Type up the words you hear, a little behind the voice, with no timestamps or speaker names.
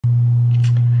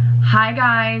Hi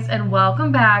guys, and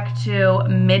welcome back to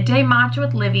Midday Matcha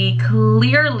with Livy.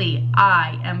 Clearly,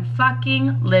 I am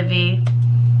fucking Livy.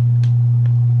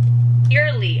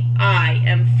 Clearly, I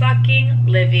am fucking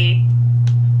Livy.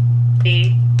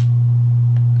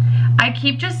 I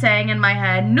keep just saying in my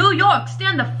head, New York,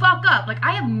 stand the fuck up. Like,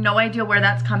 I have no idea where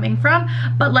that's coming from,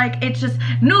 but like, it's just,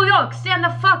 New York, stand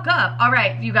the fuck up. All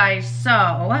right, you guys,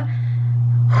 so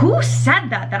who said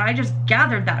that I just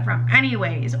gathered that from?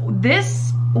 Anyways,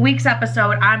 this week's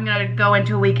episode, I'm gonna go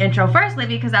into a week intro first,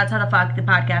 Livy, because that's how the fuck the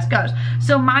podcast goes.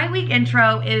 So my week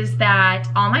intro is that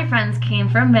all my friends came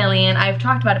from Millie, and I've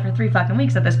talked about it for 3 fucking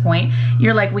weeks at this point.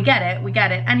 You're like, we get it, we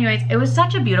get it. Anyways, it was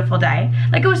such a beautiful day.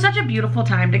 Like, it was such a beautiful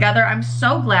time together. I'm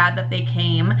so glad that they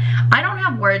came. I don't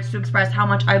have words to express how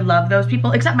much I love those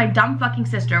people, except my dumb fucking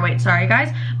sister. Wait, sorry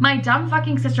guys. My dumb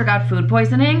fucking sister got food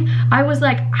poisoning. I was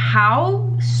like, how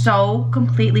so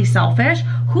completely selfish?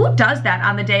 Who does that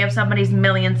on the day of somebody's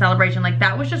million celebration? Like,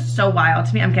 that was just so wild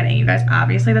to me. I'm kidding, you guys,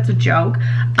 obviously that's a joke.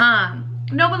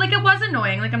 No, but like, it was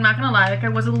annoying. Like, I'm not gonna lie, like, I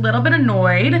was a little bit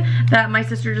annoyed that my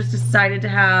sister just decided to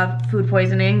have food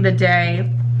poisoning the day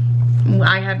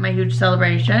I had my huge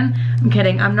celebration. I'm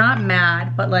kidding, I'm not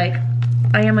mad, but like,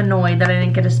 I am annoyed that I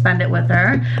didn't get to spend it with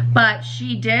her. But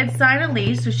she did sign a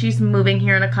lease, so she's moving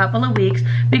here in a couple of weeks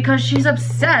because she's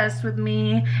obsessed with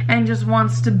me and just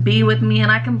wants to be with me,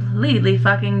 and I completely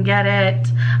fucking get it.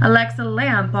 Alexa,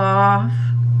 lamp off.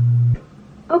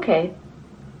 Okay.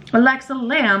 Alexa,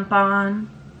 lamp on.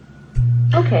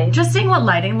 Okay. Just seeing what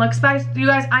lighting looks like. You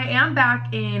guys, I am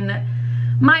back in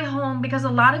my home because a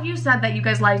lot of you said that you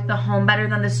guys liked the home better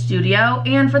than the studio,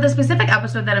 and for the specific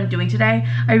episode that I'm doing today,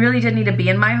 I really did need to be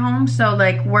in my home. So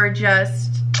like, we're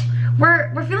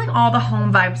feeling all the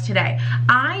home vibes today.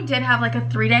 I did have like a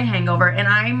 3-day hangover, and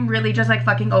I'm really just like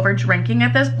fucking over drinking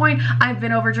at this point. I've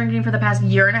been over drinking for the past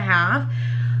 1.5 years.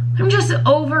 I'm just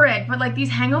over it, but like, these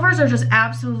hangovers are just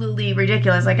absolutely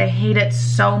ridiculous. Like, I hate it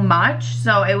so much.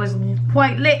 So it was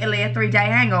quite literally a 3-day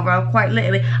hangover, quite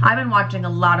literally. I've been watching a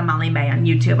lot of Molly May on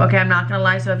YouTube, okay? I'm not gonna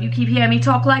lie. So if you keep hearing me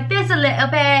talk like this a little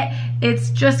bit, it's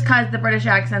just cause the British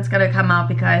accent's gonna come out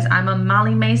because I'm a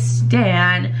Molly May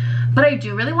stan. But I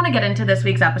do really want to get into this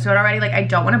week's episode already. Like, I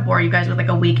don't want to bore you guys with like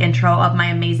a week intro of my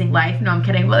amazing life. No, I'm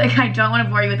kidding. But like, I don't want to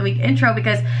bore you with a week intro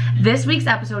because this week's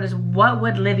episode is what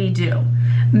would Livy do?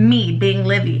 Me being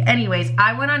Livy. Anyways,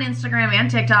 I went on Instagram and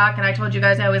TikTok, and I told you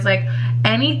guys, I was like,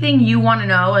 anything you want to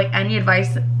know, like any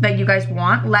advice that you guys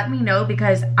want, let me know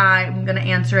because I'm going to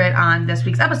answer it on this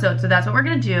week's episode. So that's what we're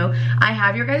going to do. I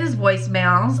have your guys'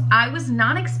 voicemails. I was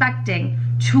not expecting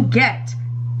to get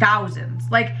thousands.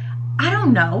 Like, I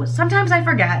don't know, sometimes I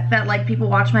forget that like people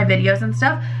watch my videos and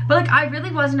stuff, but like, I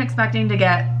really wasn't expecting to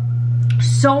get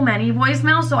so many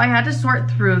voicemails, so I had to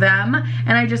sort through them,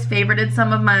 and I just favorited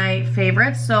some of my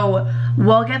favorites. So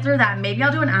we'll get through that. Maybe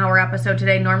I'll do an hour episode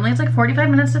today. Normally it's like 45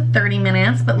 minutes to 30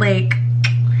 minutes, but like,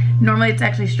 normally it's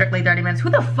actually strictly 30 minutes. Who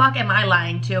the fuck am I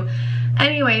lying to?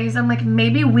 Anyways, I'm like,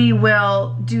 maybe we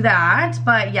will do that.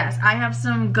 But yes, I have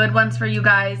some good ones for you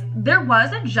guys. There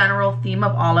was a general theme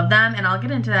of all of them, and I'll get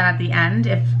into that at the end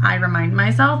if I remind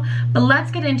myself. But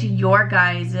let's get into your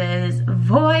guys'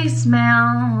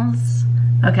 voicemails.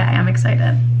 Okay, I'm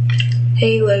excited.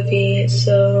 Hey Livy,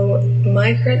 so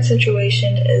my current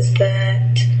situation is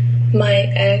that my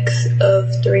ex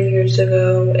of 3 years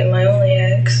ago, and my only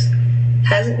ex,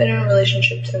 hasn't been in a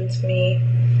relationship since me,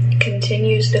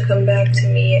 continues to come back to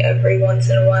me every once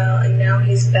in a while, and now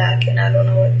he's back and I don't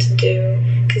know what to do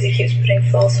because he keeps putting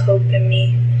false hope in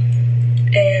me,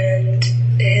 and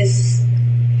his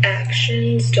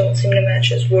actions don't seem to match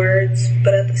his words,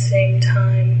 but at the same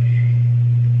time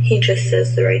he just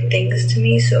says the right things to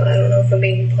me, so I don't know if I'm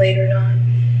being played or not.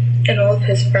 And all of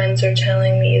his friends are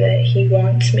telling me that he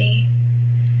wants me,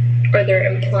 or they're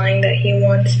implying that he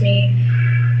wants me,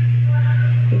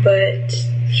 but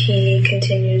he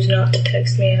continues not to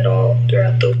text me at all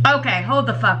throughout the week. Okay, hold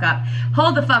the fuck up.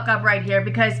 Hold the fuck up right here,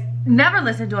 because never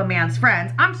listen to a man's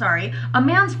friends. I'm sorry. A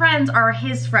man's friends are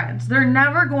his friends. They're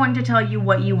never going to tell you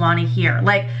what you want to hear.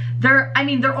 Like, they're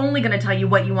only going to tell you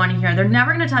what you want to hear. They're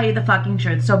never going to tell you the fucking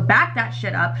truth. So back that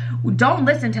shit up. Don't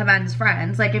listen to men's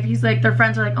friends. Like, if he's like, their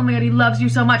friends are like, oh my god, he loves you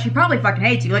so much, he probably fucking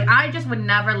hates you. Like, I just would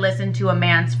never listen to a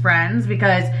man's friends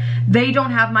because they don't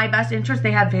have my best interest.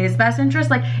 They have his best interest.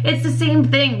 Like, it's the same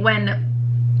thing when,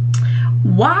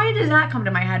 why does that come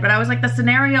to my head? But I was like, the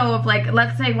scenario of like,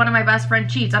 let's say one of my best friend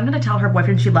cheats. I'm gonna tell her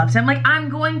boyfriend she loves him. Like, I'm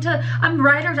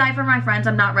ride or die for my friends.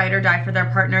 I'm not ride or die for their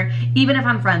partner, even if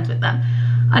I'm friends with them.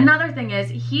 Another thing is,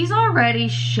 he's already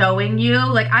showing you,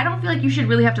 like, I don't feel like you should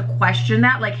really have to question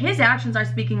that. Like, his actions are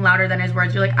speaking louder than his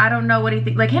words. You're like, I don't know what he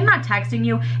thinks. Like, him not texting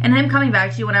you and him coming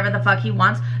back to you whenever the fuck he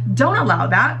wants, don't allow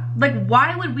that. Like,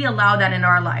 why would we allow that in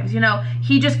our lives? You know,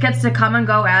 he just gets to come and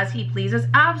go as he pleases.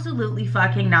 Absolutely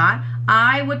fucking not.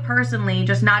 I would personally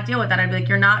just not deal with that. I'd be like,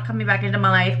 you're not coming back into my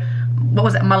life. What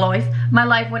was it? My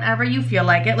life whenever you feel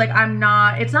like it. Like,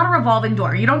 it's not a revolving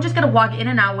door. You don't just get to walk in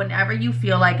and out whenever you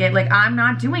feel like it. Like, I'm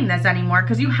not doing this anymore,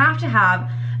 because you have to have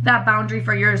that boundary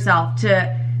for yourself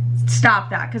to stop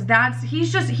that, because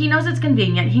he knows it's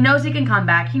convenient. He knows he can come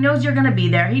back. He knows you're gonna be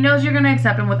there. He knows you're gonna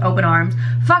accept him with open arms.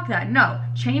 Fuck that. No,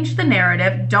 change the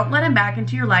narrative. Don't let him back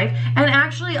into your life, and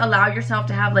actually allow yourself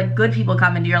to have like good people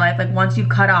come into your life. Like, once you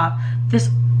cut off this,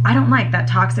 I don't like that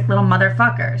toxic little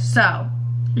motherfucker. So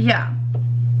yeah,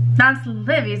 that's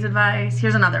Livy's advice.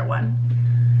 Here's another one.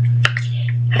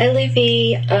 Hi,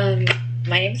 Livy.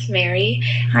 My name's Mary.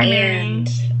 Hi, Mary.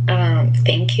 And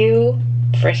thank you,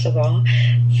 first of all,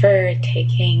 for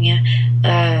taking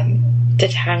the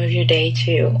time of your day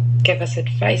to give us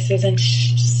advices and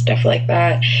stuff like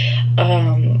that.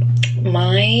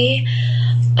 My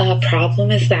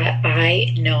problem is that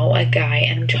I know a guy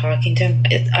and I'm talking to him.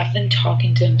 I've been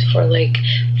talking to him for like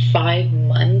 5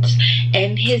 months,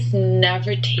 and he's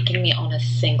never taken me on a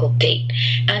single date,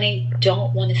 and I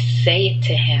don't want to say it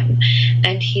to him,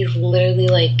 and he's literally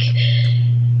like,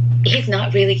 he's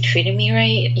not really treating me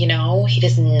right, you know. He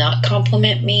does not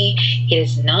compliment me. He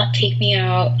does not take me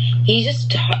out. He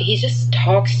just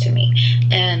talks to me.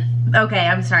 And okay,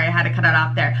 I'm sorry, I had to cut it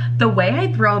off there. The way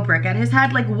I throw a brick at his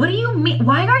head, like, what do you mean?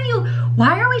 Why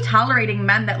are we tolerating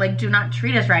men that like do not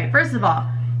treat us right? First of all,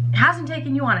 hasn't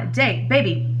taken you on a date,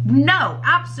 baby. No,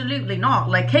 absolutely not.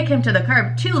 Like, kick him to the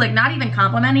curb. 2, like, not even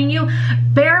complimenting you.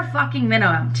 Bare fucking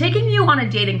minimum. Taking you on a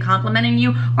date and complimenting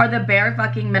you are the bare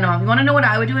fucking minimum. You want to know what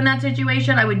I would do in that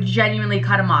situation? I would genuinely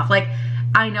cut him off. Like,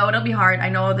 I know it'll be hard. I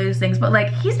know all those things, but like,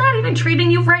 he's not even treating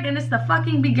you right, and it's the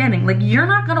fucking beginning. Like, you're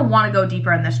not gonna want to go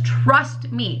deeper in this.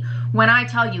 Trust me when I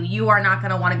tell you, you are not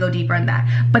gonna want to go deeper in that.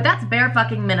 But that's bare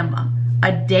fucking minimum.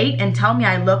 A date and tell me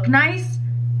I look nice?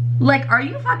 Like, are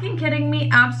you fucking kidding me?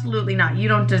 Absolutely not. You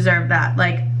don't deserve that.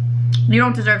 Like, you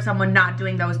don't deserve someone not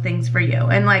doing those things for you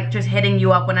and like just hitting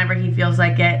you up whenever he feels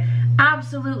like it.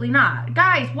 Absolutely not.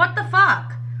 Guys, what the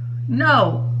fuck?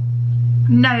 No.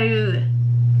 No.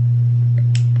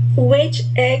 Which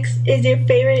ex is your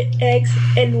favorite ex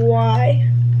and why?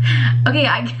 Okay,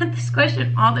 I get this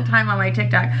question all the time on my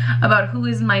TikTok about who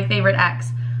is my favorite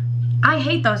ex. I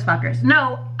hate those fuckers.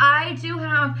 No, I do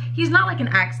have, he's not like an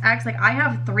ex. Like, I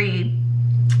have 3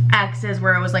 exes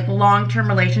where it was like long-term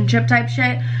relationship type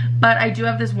shit, but I do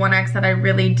have this one ex that I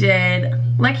really did,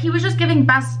 like, he was just giving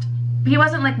best, he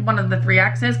wasn't like one of the 3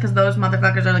 exes, because those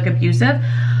motherfuckers are like abusive.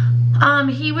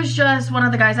 He was just one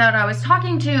of the guys that I was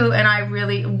talking to, and I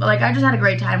really, like, I just had a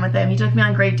great time with him. He took me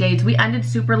on great dates. We ended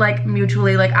super, like,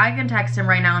 mutually. Like, I can text him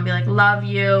right now and be like, love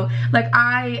you. Like,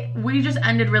 we just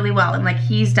ended really well, and, like,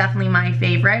 he's definitely my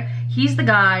favorite. He's the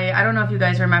guy, I don't know if you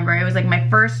guys remember, it was, like, my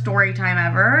first story time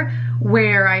ever,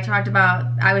 where I talked about,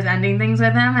 I was ending things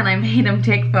with him, and I made him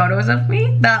take photos of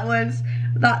me.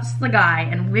 That's the guy,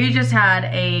 and we just had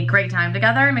a great time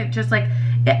together, and it just, like,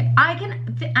 I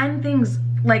can end things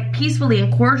like peacefully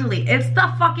and cordially. It's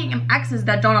the fucking exes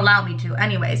that don't allow me to.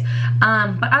 Anyways,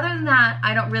 but other than that,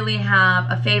 I don't really have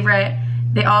a favorite.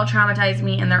 They all traumatize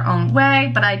me in their own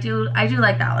way, but I do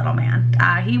like that little man.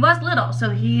 He was little, so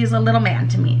he's a little man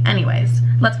to me. Anyways,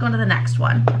 let's go to the next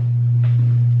one.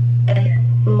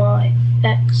 My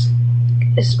ex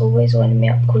is always winding me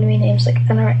up, calling me names like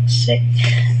anorexic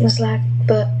and slag,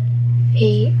 but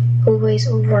he always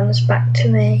runs back to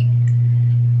me,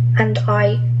 and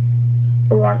I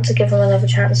want to give him another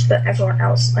chance, but everyone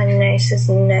else I know says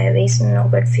no, he's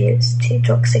not good for you, it's too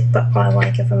toxic, but I want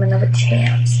to give him another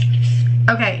chance.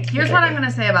 Okay, here's what I'm gonna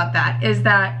say about that, is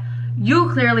that you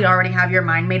clearly already have your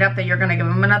mind made up that you're gonna give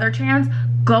him another chance.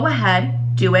 Go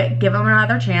ahead, do it, give him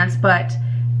another chance, but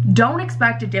don't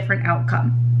expect a different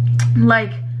outcome.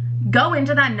 Like, go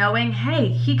into that knowing, hey,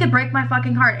 he could break my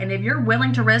fucking heart, and if you're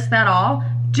willing to risk that all,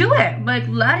 do it. Like,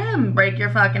 let him break your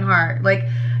fucking heart. Like,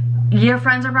 your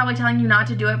friends are probably telling you not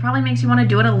to do it. Probably makes you want to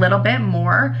do it a little bit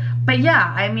more. But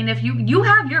yeah, I mean, if you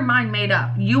have your mind made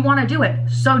up, you want to do it,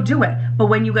 so do it. But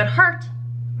when you get hurt,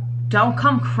 don't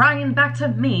come crying back to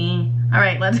me. All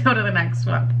right, let's go to the next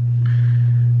one.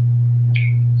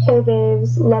 Hey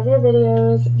babes, love your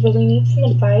videos, really need some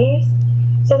advice.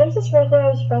 So there's this girl who I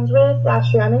was friends with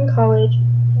last year. I'm in college,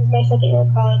 this is my second year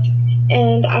of college,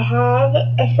 and I have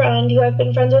a friend who I've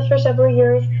been friends with for several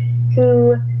years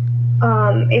who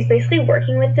is basically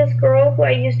working with this girl who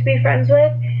I used to be friends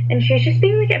with, and she's just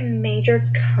being like a major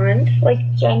cunt, like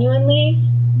genuinely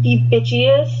the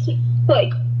bitchiest,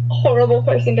 like horrible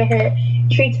person to her.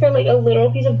 Treats her like a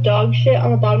little piece of dog shit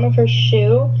on the bottom of her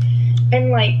shoe,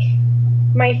 and like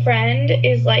my friend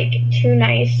is like too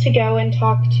nice to go and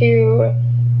talk to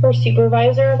her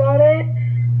supervisor about it.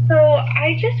 So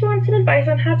I just want some advice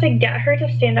on how to get her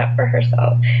to stand up for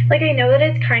herself. Like, I know that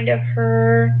it's kind of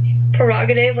her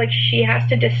prerogative, like she has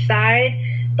to decide,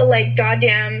 but like,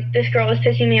 goddamn, this girl is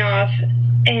pissing me off,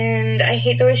 and I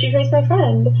hate the way she treats my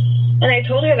friend. And I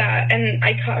told her that, and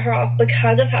I cut her off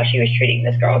because of how she was treating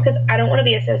this girl, because I don't want to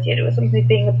be associated with somebody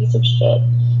being a piece of shit.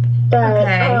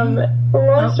 But,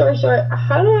 long story short,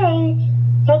 how do I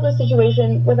help this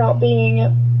situation without being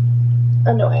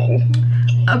annoying?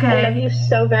 Okay. I love you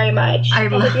so very much. I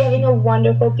hope you're having a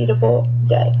wonderful, beautiful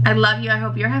day. I love you. I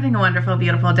hope you're having a wonderful,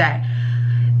 beautiful day.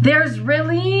 There's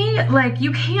really, like,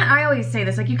 you can't, I always say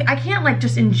this, like, I can't, like,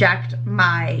 just inject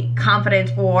my confidence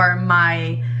or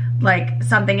my, like,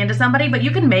 something into somebody, but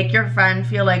you can make your friend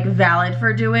feel, like, valid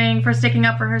for sticking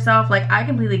up for herself. Like, I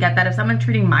completely get that. If someone's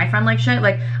treating my friend like shit,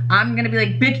 like, I'm gonna be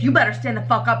like, bitch, you better stand the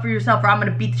fuck up for yourself or I'm gonna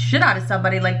beat the shit out of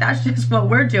somebody. Like, that's just what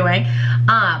we're doing.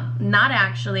 Not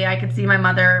actually. I could see my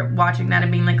mother watching that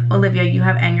and being like, Olivia, you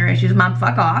have anger issues. Mom,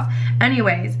 fuck off.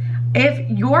 Anyways, if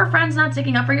your friend's not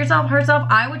sticking up for herself,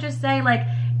 I would just say, like,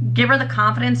 give her the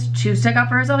confidence to stick up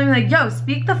for herself and be like, yo,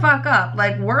 speak the fuck up.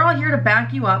 Like, we're all here to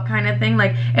back you up kind of thing.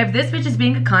 Like, if this bitch is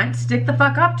being a cunt, stick the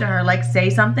fuck up to her. Like, say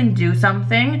something, do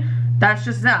something. That's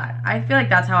just that. I feel like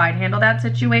that's how I'd handle that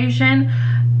situation.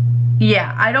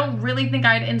 Yeah, I don't really think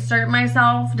I'd insert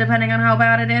myself depending on how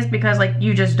bad it is, because, like,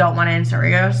 you just don't want to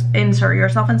insert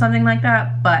yourself in something like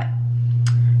that. But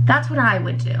that's what I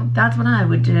would do. That's what I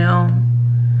would do.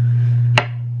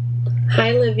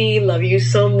 Hi, Livy. Love you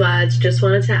so much. Just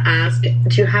wanted to ask, do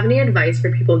you have any advice for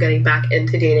people getting back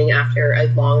into dating after a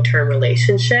long-term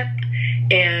relationship?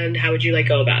 And how would you, like,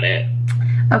 go about it?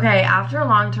 Okay, after a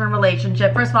long-term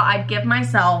relationship, first of all, I'd give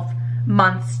myself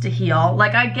months to heal.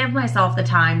 Like, I'd give myself the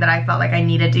time that I felt like I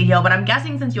needed to heal. But I'm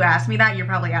guessing since you asked me that, you're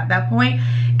probably at that point.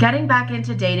 Getting back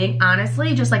into dating,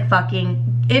 honestly, just, like,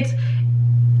 fucking,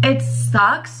 it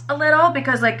sucks a little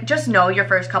because, like, just know your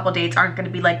first couple dates aren't going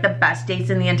to be, like, the best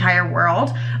dates in the entire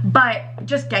world, but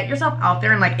just get yourself out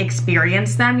there and, like,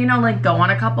 experience them, you know, like, go on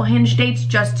a couple Hinge dates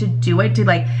just to do it, to,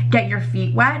 like, get your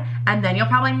feet wet, and then you'll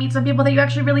probably meet some people that you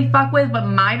actually really fuck with. But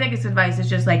my biggest advice is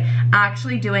just, like,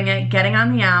 actually doing it, getting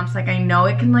on the apps. Like, I know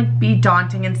it can, like, be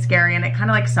daunting and scary, and it kind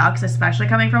of, like, sucks, especially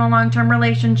coming from a long-term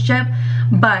relationship,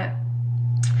 but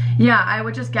yeah, I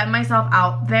would just get myself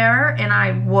out there and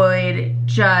I would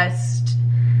just,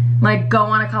 like, go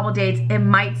on a couple dates. It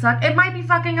might suck. It might be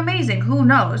fucking amazing. Who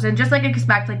knows? And just, like,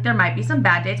 expect, like, there might be some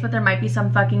bad dates, but there might be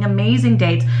some fucking amazing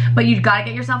dates. But you gotta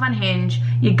get yourself on Hinge.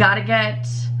 You gotta get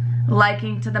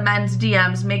liking to the men's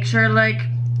DMs. Make sure, like,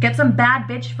 get some bad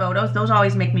bitch photos. Those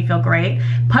always make me feel great.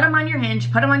 Put them on your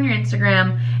Hinge, put them on your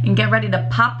Instagram, and get ready to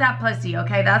pop that pussy,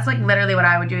 okay? That's, like, literally what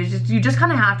I would do. Is just, you just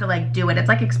kind of have to, like, do it. It's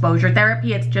like exposure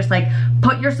therapy. It's just, like,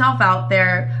 put yourself out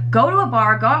there, go to a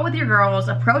bar, go out with your girls,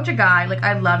 approach a guy. Like,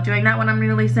 I love doing that when I'm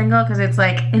newly single because it's,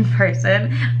 like, in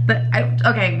person. But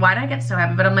okay, why did I get so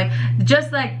happy? But I'm, like,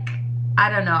 just, like, I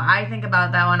don't know. I think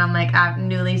about that when I'm, like,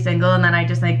 newly single and then I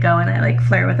just, like, go and I, like,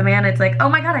 flirt with a man. It's like, oh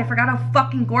my god, I forgot how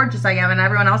fucking gorgeous I am, and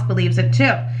everyone else believes it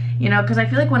too. You know, because I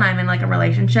feel like when I'm in, like, a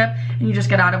relationship and you just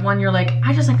get out of one, you're like,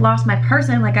 I just, like, lost my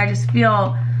person. Like, I just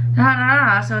feel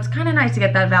da-da-da. So it's kind of nice to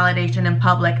get that validation in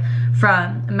public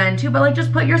from men too. But, like,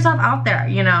 just put yourself out there,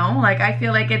 you know? Like, I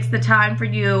feel like it's the time for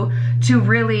you to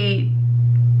really,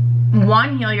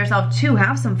 one, heal yourself, two,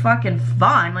 have some fucking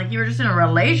fun. Like, you were just in a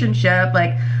relationship,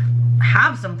 like,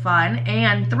 have some fun,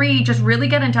 and three, just really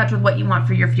get in touch with what you want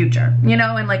for your future, you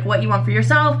know, and, like, what you want for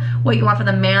yourself, what you want for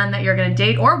the man that you're gonna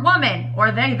date, or woman,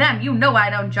 or they, them, you know, I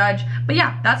don't judge. But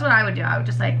yeah, that's what I would do. I would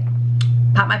just, like,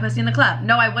 pop my pussy in the club.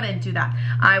 No, I wouldn't do that.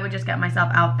 I would just get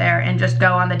myself out there and just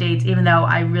go on the dates, even though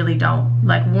I really don't,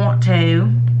 like, want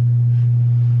to.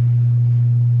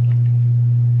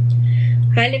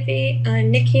 Hi Livy,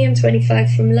 I'm Nikki, I'm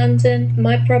 25 from London.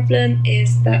 My problem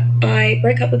is that I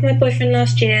broke up with my boyfriend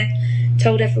last year,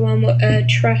 told everyone what a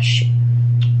trash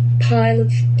pile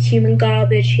of human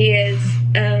garbage he is,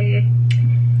 and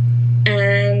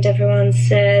everyone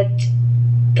said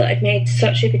that I'd made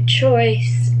such a good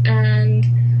choice, and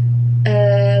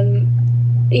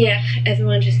yeah,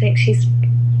 everyone just thinks he's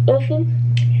awful.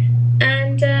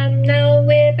 And now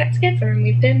we're back together, and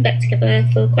we've been back together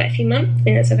for quite a few months. I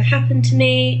think that's ever happened to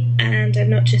me, and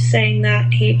I'm not just saying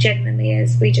that, he genuinely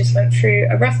is. We just went through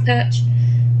a rough patch,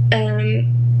 and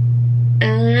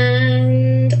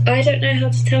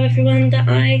about to tell everyone that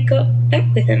I got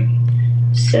back with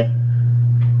him. So.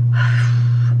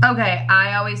 Okay,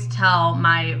 I always tell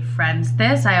my friends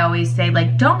this. I always say,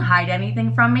 like, don't hide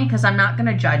anything from me because I'm not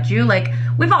gonna judge you. Like,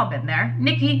 we've all been there.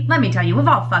 Nikki, let me tell you, we've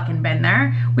all fucking been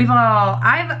there.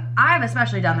 I've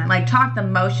especially done that. Like, talked the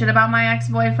most shit about my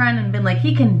ex-boyfriend and been like,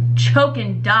 he can choke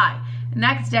and die. The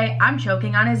next day, I'm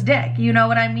choking on his dick. You know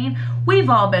what I mean? We've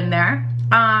all been there.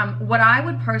 What I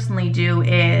would personally do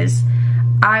is,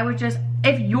 I would just,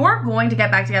 if you're going to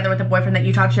get back together with a boyfriend that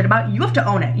you talk shit about, you have to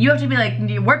own it. You have to be like,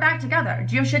 we're back together.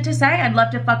 Do you have shit to say? I'd love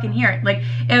to fucking hear it. Like,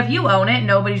 if you own it,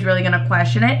 nobody's really gonna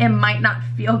question it. It might not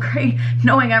feel great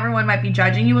knowing everyone might be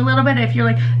judging you a little bit. If you're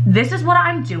like, this is what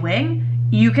I'm doing,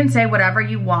 you can say whatever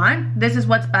you want. This is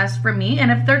what's best for me. And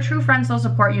if they're true friends, they'll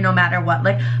support you no matter what.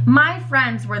 Like, my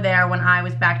friends were there when I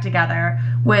was back together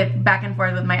back and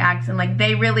forth with my ex, and like,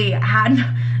 they really had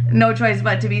no choice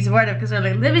but to be supportive because they're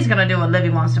like, Livy's gonna do what Livy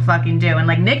wants to fucking do, and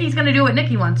like, Nikki's gonna do what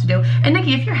Nikki wants to do. And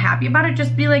Nikki, if you're happy about it,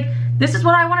 just be like, this is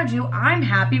what I want to do. I'm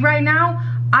happy right now.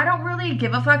 I don't really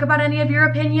give a fuck about any of your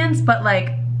opinions, but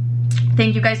like,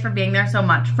 thank you guys for being there so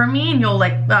much for me, and you'll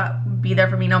like be there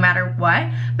for me no matter what.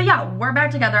 But yeah, we're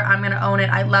back together. I'm gonna own it.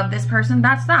 I love this person.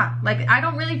 That's that. Like, I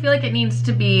don't really feel like it needs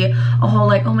to be a whole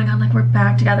like, oh my god, like, we're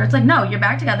back together. It's like, no, you're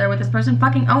back together with this person.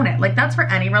 Fucking own it. Like, that's for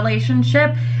any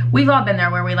relationship. We've all been there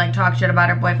where we like talk shit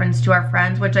about our boyfriends to our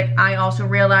friends, which like, I also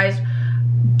realized,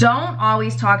 don't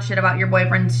always talk shit about your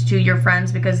boyfriends to your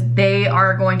friends because they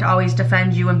are going to always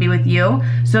defend you and be with you.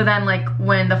 So then like,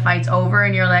 when the fight's over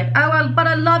and you're like, oh well, but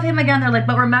I love him again, they're like,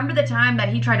 but remember the time that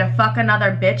he tried to fuck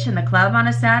another bitch in the club on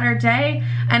a Saturday?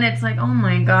 And it's like, oh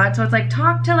my god. So it's like,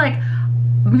 talk to like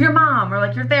your mom or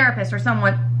like your therapist or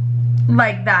someone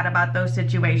like that about those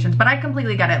situations. But I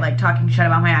completely get it, like talking shit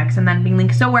about my ex and then being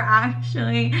like, so we're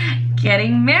actually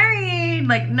getting married.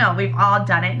 Like, no, we've all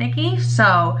done it, Nikki.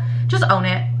 So just own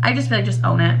it. I just feel like, just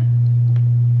own it.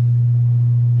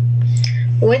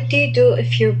 What do you do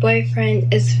if your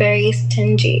boyfriend is very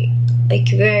stingy? Like,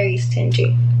 very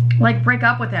stingy. Like, break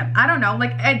up with him. I don't know.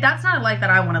 Like, that's not a life that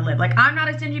I want to live. Like, I'm not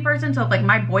a stingy person, so if like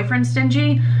my boyfriend's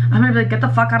stingy, I'm gonna be like, get the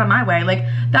fuck out of my way. Like,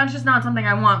 that's just not something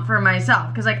I want for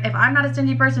myself. Because like, if I'm not a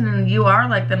stingy person and you are,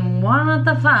 like, then what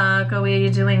the fuck are we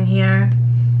doing here?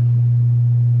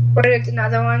 Ordered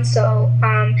another one, so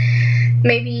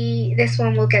maybe this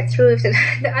one will get through. If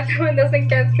the other one doesn't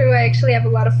get through, I actually have a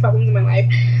lot of problems in my life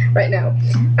right now.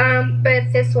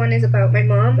 But this one is about my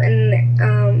mom,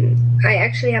 and I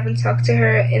actually haven't talked to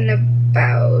her in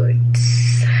about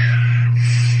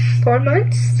 4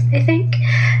 months, I think,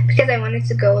 because I wanted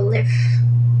to go live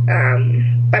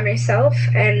by myself,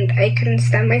 and I couldn't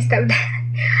stand my stepdad.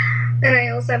 And I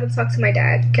also haven't talked to my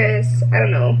dad because, I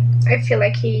don't know, I feel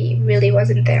like he really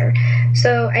wasn't there.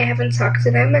 So I haven't talked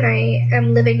to them, and I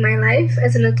am living my life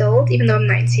as an adult. Even though I'm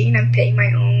 19, I'm paying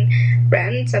my own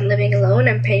rent, I'm living alone,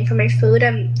 I'm paying for my food,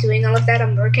 I'm doing all of that,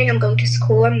 I'm working, I'm going to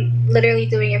school, I'm literally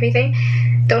doing everything.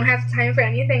 Don't have time for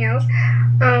anything else.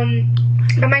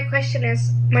 But my question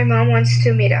is, my mom wants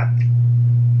to meet up.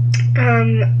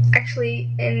 Actually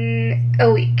in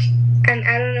a week. And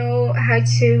I don't know how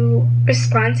to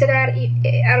respond to that.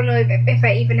 I don't know if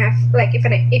I even have, like,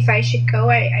 if I should go.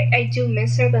 I do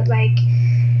miss her, but like,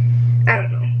 I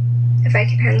don't know if I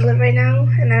can handle it right now,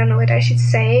 and I don't know what I should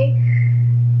say.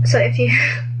 So if you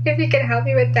can help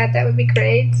me with that, that would be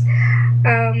great.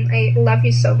 I love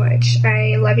you so much.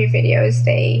 I love your videos.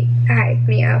 They hype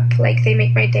me up. Like, they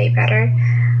make my day better.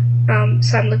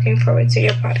 So I'm looking forward to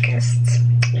your podcasts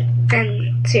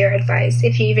and to your advice,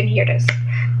 if you even hear this.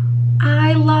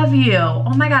 I love you.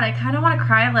 Oh my god, I kind of want to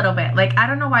cry a little bit. Like, I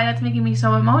don't know why that's making me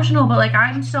so emotional, but like,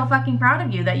 I'm so fucking proud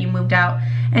of you that you moved out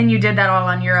and you did that all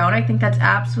on your own. I think that's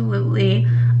absolutely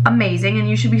amazing, and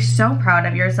you should be so proud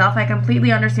of yourself. I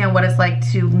completely understand what it's like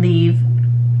to leave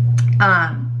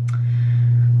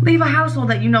a household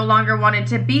that you no longer wanted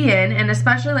to be in, and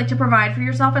especially like to provide for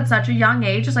yourself at such a young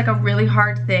age is like a really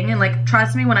hard thing. And like,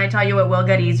 trust me when I tell you, it will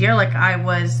get easier. Like, I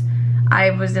was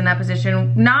in that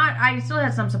position. I still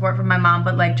had some support from my mom,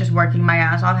 but like, just working my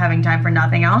ass off, having time for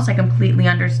nothing else. I completely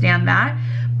understand that.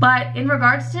 But in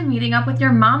regards to meeting up with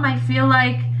your mom, I feel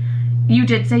like you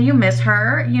did say you miss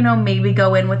her. You know, maybe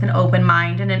go in with an open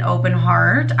mind and an open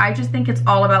heart. I just think it's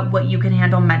all about what you can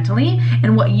handle mentally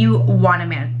and what you want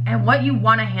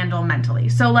to handle mentally.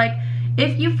 So like,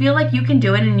 if you feel like you can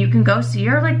do it and you can go see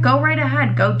her, like, go right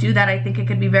ahead, go do that. I think it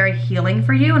could be very healing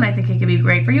for you, and I think it could be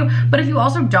great for you. But if you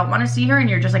also don't want to see her and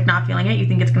you're just like not feeling it, you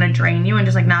think it's gonna drain you and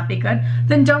just like not be good,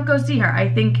 then don't go see her. I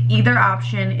think either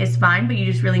option is fine, but you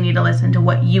just really need to listen to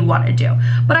what you want to do.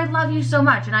 But I love you so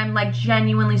much, and I'm like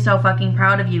genuinely so fucking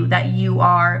proud of you that you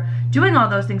are doing all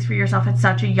those things for yourself at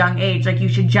such a young age. Like, you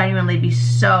should genuinely be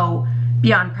so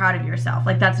beyond proud of yourself.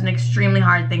 Like, that's an extremely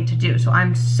hard thing to do. So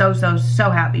I'm so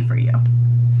happy for you.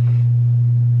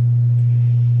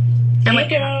 Hey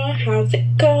girl, how's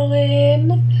it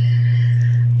going?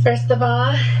 First of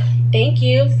all, thank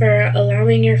you for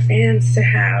allowing your fans to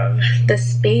have the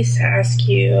space to ask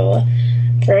you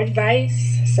for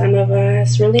advice. Some of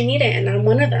us really need it, and I'm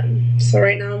one of them. So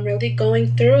right now I'm really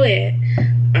going through it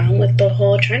with the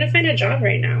whole trying to find a job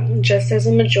right now, just as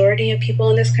a majority of people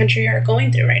in this country are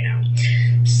going through right now.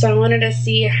 So I wanted to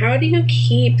see, how do you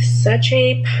keep such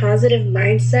a positive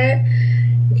mindset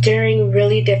during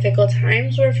really difficult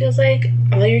times where it feels like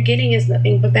all you're getting is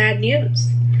nothing but bad news?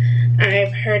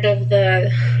 I've heard of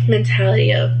the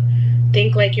mentality of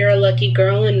think like you're a lucky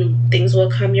girl and things will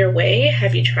come your way.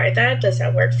 Have you tried that? Does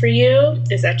that work for you?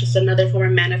 Is that just another form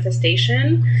of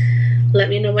manifestation? Let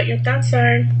me know what your thoughts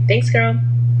are. Thanks, girl.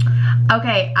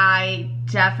 Okay, I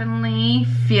definitely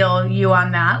feel you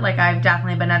on that. Like, I've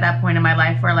definitely been at that point in my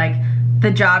life where like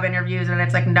the job interviews and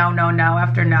it's like no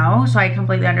after no. So I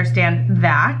completely understand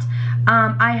that.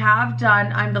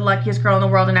 I'm the luckiest girl in the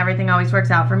world and everything always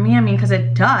works out for me. I mean, because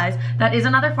it does. That is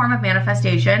another form of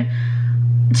manifestation.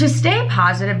 To stay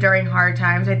positive during hard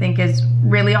times, I think, is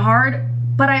really hard.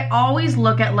 But I always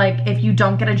look at, like, if you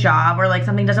don't get a job or like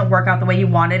something doesn't work out the way you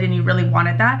wanted and you really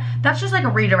wanted that, that's just like a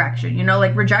redirection, you know?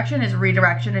 Like, rejection is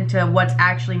redirection into what's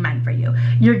actually meant for you.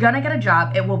 You're gonna get a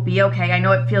job. It will be okay. I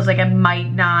know it feels like it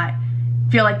might not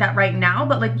feel like that right now,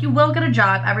 but like, you will get a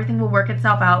job. Everything will work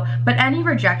itself out. But any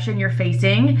rejection you're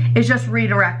facing is just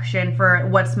redirection for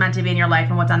what's meant to be in your life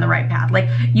and what's on the right path. Like,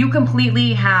 you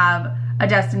completely have a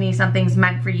destiny. Something's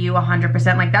meant for you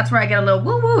 100%. Like, that's where I get a little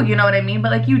woo-woo, you know what I mean?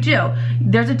 But like, you do.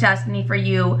 There's a destiny for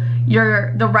you.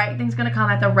 The right thing's gonna come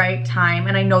at the right time.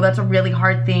 And I know that's a really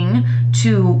hard thing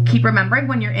to keep remembering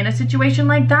when you're in a situation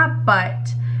like that,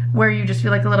 but where you just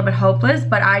feel like a little bit hopeless.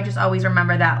 But I just always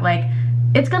remember that, like,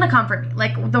 it's gonna come for me.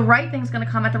 Like, the right thing's gonna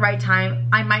come at the right time.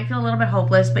 I might feel a little bit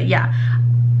hopeless, but yeah,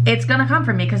 it's gonna come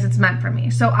for me because it's meant for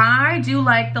me. So I do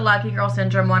like the lucky girl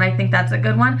syndrome one. I think that's a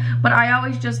good one. But I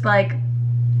always just like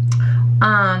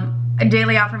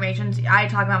daily affirmations. I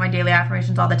talk about my daily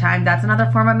affirmations all the time. That's another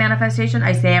form of manifestation.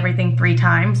 I say everything 3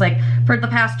 times. Like, for the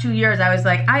past 2 years, I was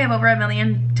like, I have over 1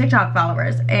 million TikTok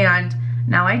followers, and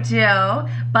now I do.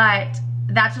 But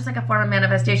that's just like a form of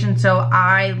manifestation. So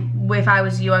if I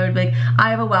was you, I would be like,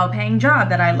 I have a well-paying job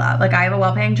that I love. Like, I have a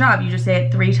well-paying job. You just say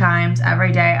it 3 times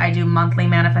every day. I do monthly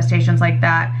manifestations like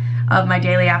that of my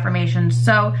daily affirmations.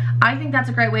 So I think that's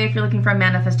a great way if you're looking for a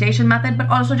manifestation method. But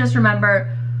also just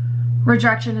remember,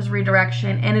 rejection is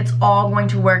redirection, and it's all going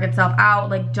to work itself out.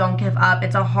 Like, don't give up.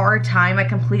 It's a hard time. I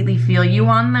completely feel you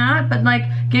on that, but like,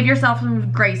 give yourself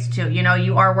some grace too. You know,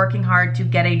 you are working hard to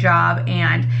get a job,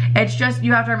 and it's just,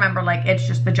 you have to remember, like, it's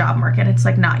just the job market. It's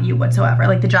like not you whatsoever.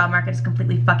 Like, the job market is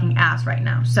completely fucking ass right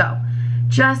now. So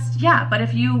just, yeah, but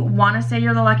if you want to say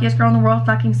you're the luckiest girl in the world,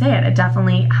 fucking say it. It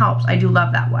definitely helps. I do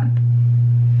love that one.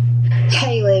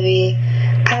 Hey, Livy,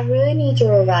 I really need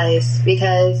your advice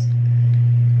because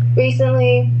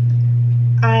recently,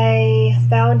 I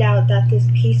found out that this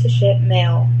piece of shit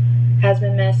male has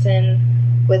been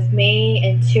messing with me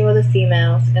and 2 other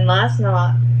females, and last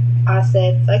night, I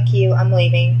said, fuck you, I'm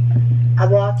leaving. I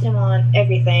blocked him on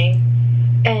everything,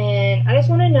 and I just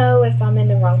want to know if I'm in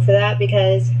the wrong for that,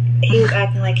 because he was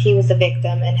acting like he was the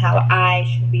victim and how I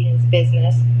should be in his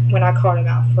business when I called him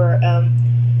out for,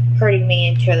 hurting me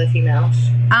and 2 other females.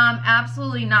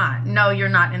 Absolutely not. No, you're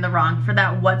not in the wrong for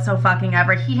that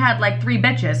whatsoever. He had like 3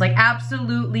 bitches. Like,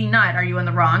 absolutely not are you in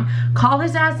the wrong. Call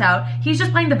his ass out. He's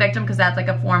just playing the victim because that's like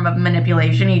a form of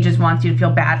manipulation. He just wants you to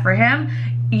feel bad for him.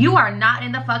 You are not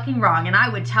in the fucking wrong, and I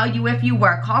would tell you if you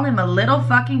were. Call him a little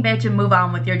fucking bitch and move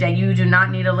on with your day. You do not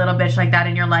need a little bitch like that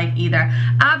in your life either.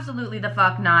 Absolutely the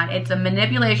fuck not. It's a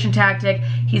manipulation tactic.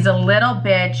 He's a little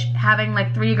bitch. Having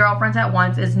like 3 girlfriends at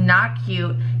once is not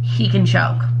cute. He can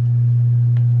choke.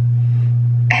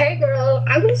 Hey girl,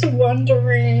 I was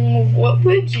wondering, what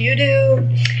would you do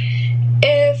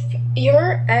if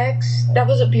your ex that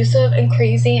was abusive and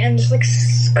crazy and just like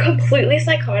completely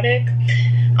psychotic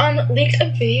leaked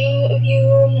a video of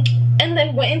you and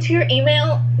then went into your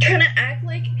email trying to act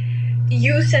like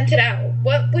you sent it out?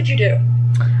 What would you do?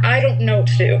 I don't know what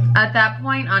to do. At that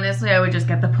point, honestly, I would just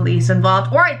get the police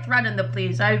involved, or I'd threaten the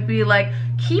police. I'd be like,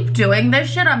 keep doing this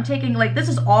shit. I'm taking, like, this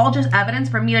is all just evidence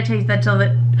for me to take that to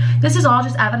the, this is all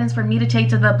just evidence for me to take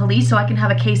to the police so I can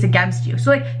have a case against you.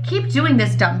 So, like, keep doing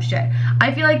this dumb shit.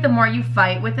 I feel like the more you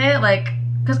fight with it, like,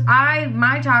 because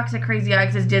my toxic crazy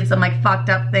exes did some like fucked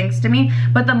up things to me,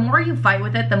 but the more you fight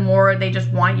with it, the more they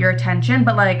just want your attention.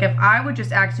 But like, if I would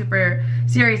just act super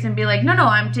serious and be like, no,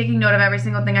 I'm taking note of every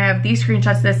single thing I have, these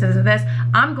screenshots, this,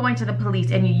 I'm going to the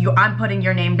police and I'm putting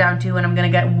your name down too, and I'm gonna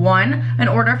get 1, an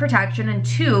order of protection, and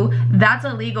 2, that's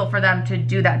illegal for them to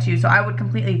do that to you. So I would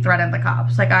completely threaten the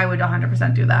cops. Like, I would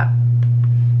 100% do that.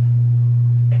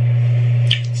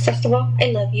 First of all, I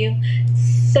love you.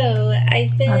 So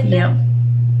I've Love been you.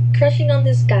 crushing on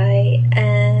this guy,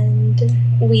 and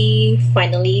we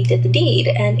finally did the deed,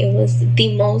 and it was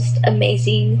the most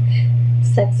amazing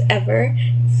sex ever.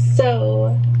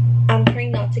 So I'm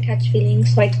trying not to catch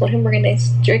feelings, so I told him we're gonna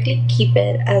strictly keep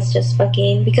it as just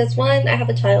fucking, because 1, I have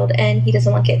a child and he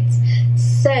doesn't want kids,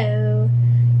 so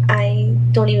I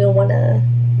don't even want to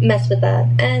mess with that,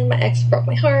 and my ex broke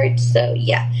my heart. So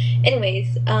yeah,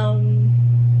 anyways,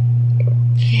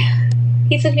 yeah,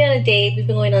 he took me on a date. We've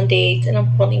been going on dates, and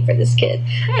I'm falling for this kid.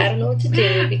 I don't know what to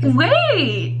do because...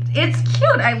 Wait, it's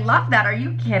cute. I love that. Are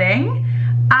you kidding?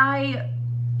 I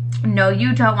know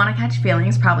you don't want to catch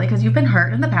feelings, probably because you've been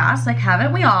hurt in the past. Like,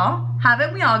 haven't we all?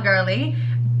 Haven't we all, girly?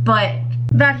 But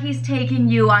that he's taking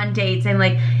you on dates and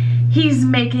like he's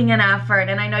making an effort,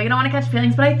 and I know you don't want to catch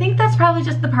feelings, but I think that's probably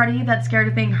just the part of you that's scared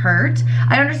of being hurt.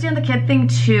 I understand the kid thing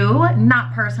too,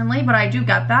 not personally, but I do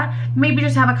get that. Maybe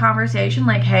just have a conversation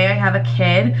like, hey, I have a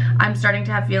kid, I'm starting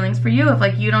to have feelings for you. If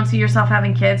like you don't see yourself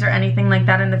having kids or anything like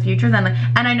that in the future, then like,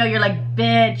 and I know you're like,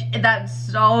 bitch, that's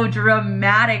so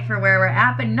dramatic for where we're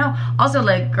at, but no, also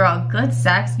like, girl, good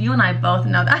sex, you and I both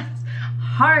know that's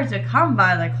hard to come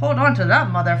by. Like, hold on to that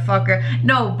motherfucker.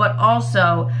 No, but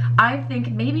also I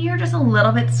think maybe you're just a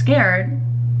little bit scared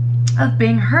of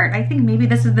being hurt. I think maybe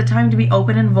this is the time to be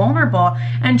open and vulnerable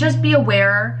and just be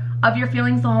aware of your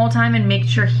feelings the whole time and make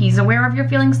sure he's aware of your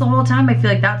feelings the whole time. I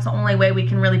feel like that's the only way we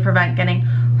can really prevent getting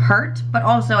hurt. But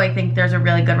also I think there's a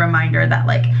really good reminder that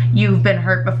like you've been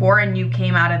hurt before and you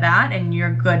came out of that and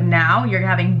you're good now. You're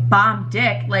having bomb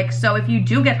dick. Like, so if you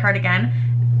do get hurt again,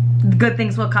 good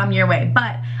things will come your way.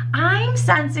 But I'm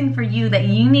sensing for you that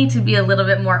you need to be a little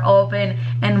bit more open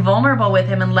and vulnerable with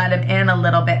him and let him in a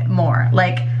little bit more.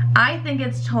 Like, I think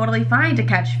it's totally fine to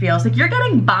catch feels. Like, you're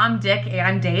getting bomb dick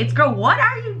and dates. Girl, what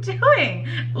are you doing?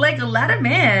 Like, let him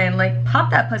in. Like, pop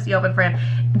that pussy open for him.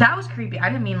 That was creepy. I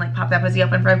didn't mean like pop that pussy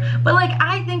open for him. But like,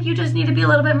 I think you just need to be a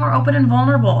little bit more open and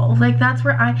vulnerable. Like, that's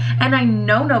where and I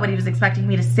know nobody was expecting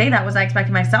me to say that. Was I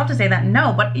expecting myself to say that?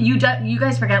 No, but you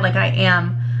guys forget like I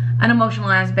am an emotional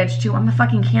ass bitch too. I'm a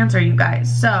fucking Cancer, you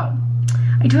guys. So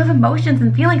I do have emotions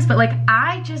and feelings, but like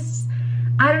I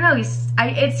don't know.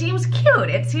 It seems cute.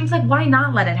 It seems like, why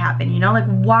not let it happen? You know, like,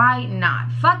 why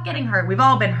not? Fuck getting hurt. We've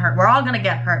all been hurt. We're all gonna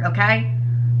get hurt, okay?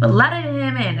 But let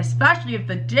him in, especially if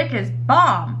the dick is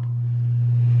bomb.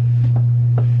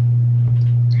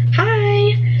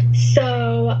 Hi.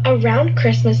 So around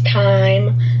Christmas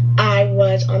time, I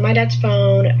was on my dad's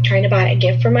phone trying to buy a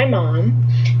gift for my mom.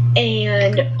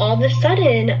 And all of a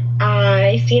sudden,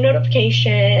 I see a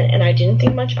notification, and I didn't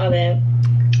think much of it.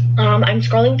 I'm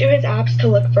scrolling through his apps to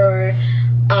look for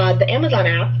the Amazon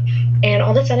app, and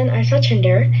all of a sudden, I saw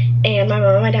Tinder, and my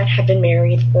mom and my dad have been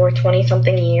married for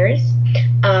 20-something years.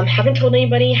 Haven't told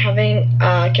anybody, haven't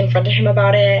confronted him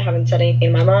about it, haven't said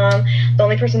anything to my mom. The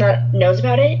only person that knows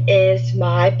about it is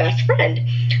my best friend.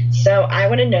 So I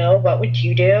want to know, what would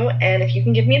you do, and if you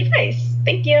can give me advice.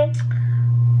 Thank you.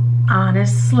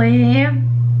 Honestly,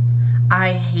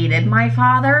 I hated my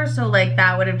father, so like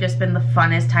that would have just been the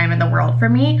funnest time in the world for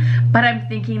me. But I'm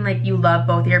thinking like you love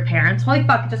both your parents. Holy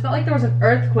fuck, it just felt like there was an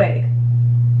earthquake.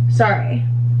 Sorry,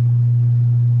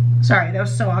 that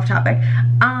was so off topic.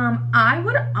 I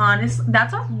would honestly,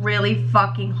 that's a really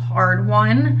fucking hard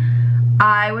one.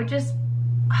 I would just,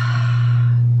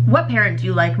 what parent do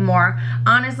you like more?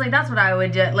 Honestly, that's what I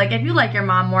would do. Like, if you like your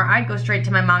mom more, I'd go straight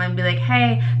to my mom and be like,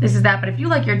 hey, this is that. But if you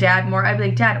like your dad more, I'd be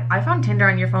like, Dad, I found Tinder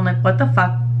on your phone. Like, what the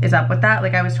fuck is up with that?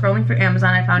 Like, I was scrolling through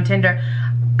Amazon, I found Tinder.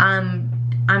 I'm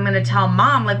gonna tell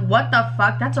mom, like, what the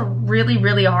fuck? That's a really,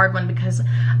 really hard one because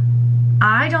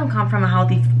I don't come from a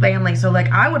healthy family. So, like,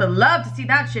 I would have loved to see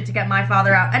that shit to get my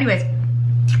father out. Anyways,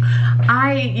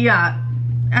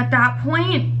 at that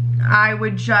point, I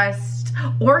would just,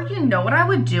 or you know what I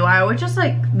would do? I would just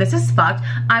like, this is fucked.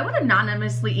 I would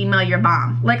anonymously email your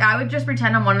mom. Like I would just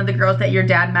pretend I'm one of the girls that your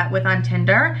dad met with on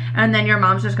Tinder, and then your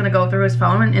mom's just gonna go through his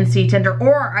phone and see Tinder.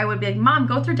 Or I would be like, Mom,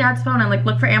 go through dad's phone and like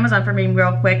look for Amazon for me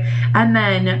real quick. And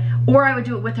then, or I would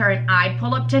do it with her and I'd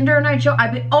pull up Tinder and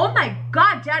I'd be, oh my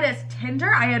God, dad has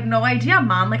Tinder? I had no idea,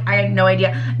 Mom. Like I had no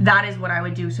idea. That is what I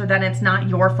would do. So then it's not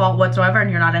your fault whatsoever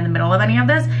and you're not in the middle of any of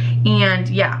this. And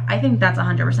yeah, I think that's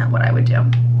 100% what I would do.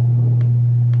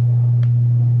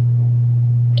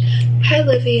 Hi,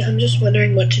 Livy. I'm just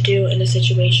wondering what to do in a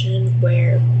situation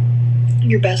where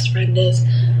your best friend is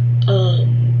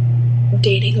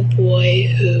dating a boy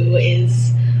who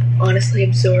is honestly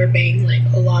absorbing like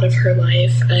a lot of her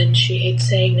life, and she hates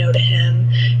saying no to him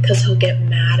because he'll get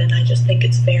mad, and I just think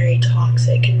it's very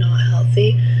toxic and not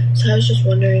healthy. So I was just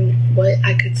wondering what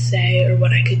I could say or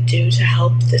what I could do to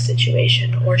help the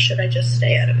situation, or should I just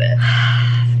stay out of it?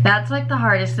 That's like the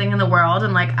hardest thing in the world,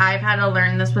 and like I've had to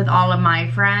learn this with all of my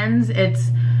friends.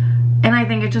 And I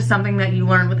think it's just something that you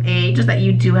learn with age, is that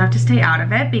you do have to stay out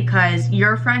of it, because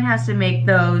your friend has to make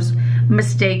those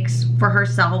mistakes for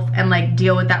herself and like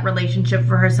deal with that relationship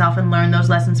for herself and learn those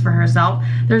lessons for herself.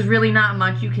 There's really not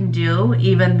much you can do,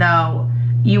 even though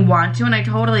you want to, and I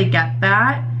totally get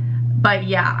that. But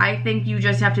yeah, I think you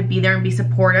just have to be there and be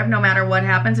supportive no matter what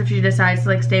happens. If she decides to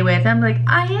like stay with him, like,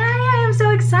 oh yeah, I'm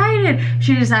so excited.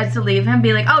 She decides to leave him,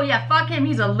 be like, oh yeah, fuck him,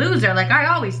 he's a loser. Like I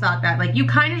always thought that. Like you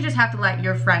kind of just have to let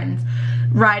your friends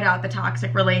ride out the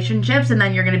toxic relationships, and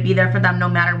then you're gonna be there for them no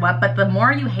matter what. But the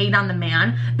more you hate on the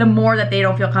man, the more that they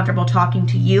don't feel comfortable talking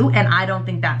to you, and I don't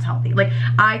think that's healthy. Like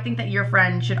I think that your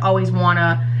friend should always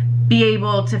wanna be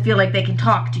able to feel like they can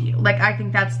talk to you. Like I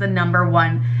think that's the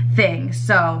 #1 thing.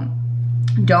 So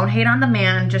don't hate on the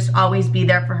man, just always be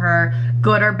there for her,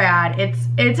 good or bad.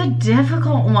 It's a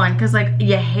difficult one, because like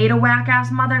you hate a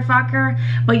whack-ass motherfucker,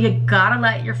 but you gotta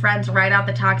let your friends ride out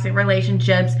the toxic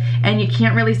relationships, and you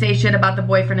can't really say shit about the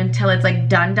boyfriend until it's like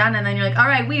done, and then you're like, all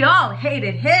right, we all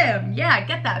hated him. Yeah,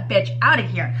 get that bitch out of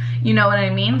here. You know what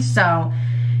I mean? So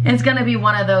it's gonna be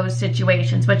one of those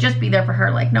situations, but just be there for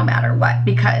her like no matter what,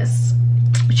 because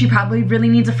she probably really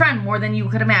needs a friend more than you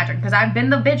could imagine. Because I've been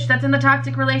the bitch that's in the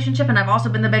toxic relationship, and I've also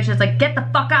been the bitch that's like, get the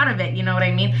fuck out of it, you know what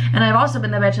I mean? And I've also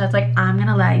been the bitch that's like, I'm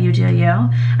gonna let you do you,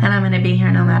 and I'm gonna be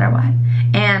here no matter what.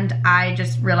 And I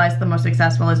just realized the most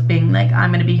successful is being like,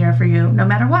 I'm gonna be here for you no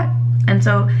matter what. And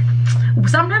so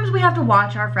sometimes we have to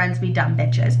watch our friends be dumb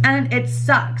bitches, and it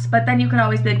sucks, but then you can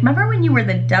always be like, remember when you were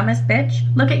the dumbest bitch?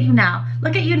 Look at you now.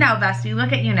 Look at you now, bestie.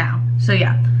 Look at you now. So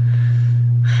yeah,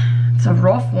 it's a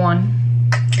rough one.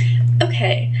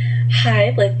 Okay,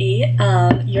 hi Livy.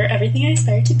 You're everything I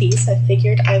aspire to be, so I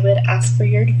figured I would ask for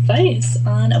your advice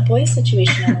on a boy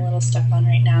situation I'm a little stuck on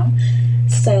right now.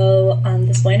 So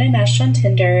this boy and I matched on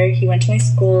Tinder. He went to my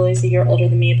school. He's a year older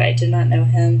than me, but I did not know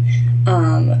him.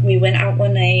 We went out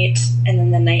one night, and then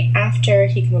the night after,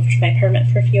 he came over to my apartment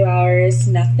for a few hours.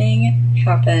 Nothing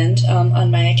happened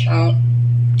on my account.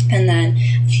 And then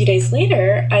a few days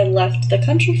later, I left the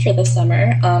country for the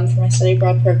summer for my study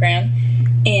abroad program.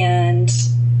 And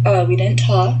we didn't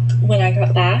talk. When I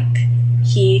got back,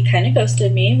 he kind of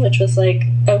ghosted me, which was like,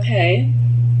 okay,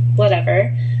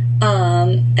 whatever.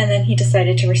 And then he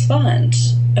decided to respond.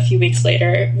 A few weeks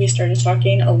later, we started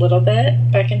talking a little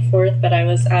bit back and forth, but I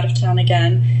was out of town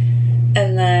again.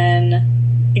 And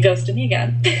then he ghosted me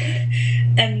again.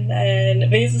 And then,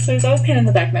 so it was always kind of in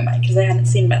the back of my mind because I hadn't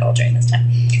seen him at all during this time.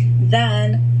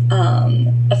 Then,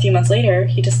 a few months later,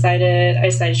 I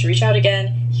decided to reach out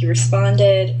again. He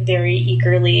responded very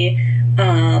eagerly,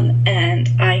 and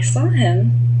I saw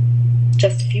him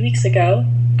just a few weeks ago.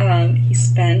 He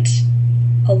spent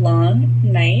a long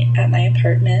night at my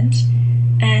apartment,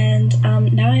 and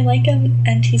now I like him,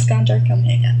 and he's gone dark on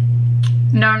me again.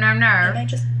 No. Am I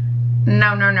just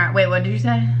No. Wait, what did you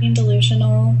say? being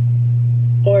delusional,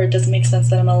 or does it make sense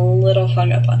that I'm a little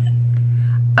hung up on him?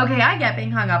 Okay, I get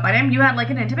being hung up on him. You had like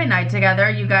an intimate night together.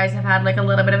 You guys have had like a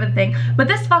little bit of a thing. But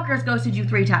this fucker's ghosted you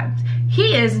 3 times.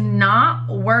 He is not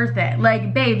worth it.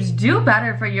 Like, babes, do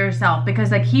better for yourself,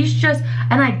 because like he's just,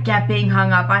 and I get being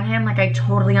hung up on him. Like, I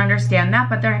totally understand that.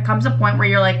 But there comes a point where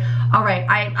you're like, all right,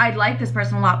 I like this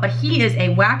person a lot, but he is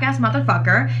a whack-ass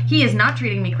motherfucker. He is not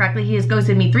treating me correctly. He has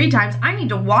ghosted me 3 times. I need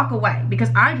to walk away because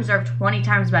I deserve 20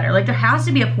 times better. Like, there has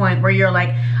to be a point where you're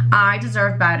like, I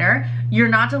deserve better. You're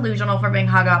not delusional for being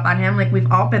hung up on him. Like, we've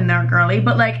all been there, girly.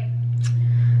 But like,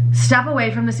 step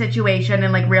away from the situation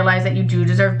and like realize that you do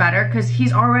deserve better, because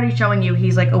he's already showing you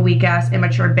he's like a weak-ass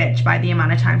immature bitch by the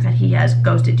amount of times that he has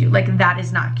ghosted you. Like, that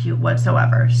is not cute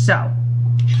whatsoever. So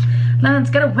let's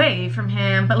get away from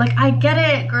him. But like, I get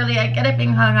it, girly, I get it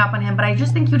being hung up on him, but I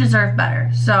just think you deserve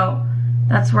better. So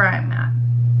that's where I'm at.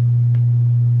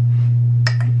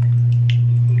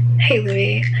 Hey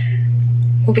Louie,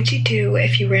 what would you do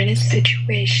if you were in a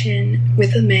situation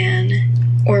with a man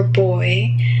or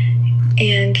boy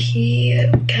and he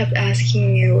kept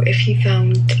asking you if he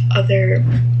found other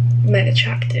men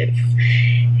attractive,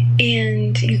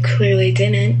 and you clearly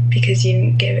didn't because you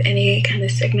didn't give any kind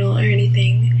of signal or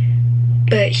anything,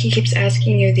 but he keeps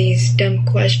asking you these dumb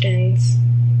questions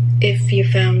if you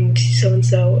found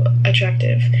so-and-so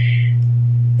attractive?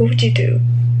 What would you do?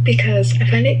 Because I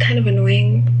find it kind of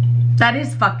annoying. That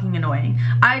is fucking annoying.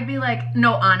 I'd be like,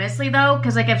 no, honestly though,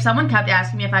 because like if someone kept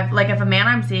asking me if if a man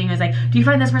I'm seeing is like, do you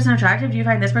find this person attractive? Do you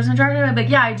find this person attractive? I'd be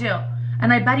like, yeah, I do.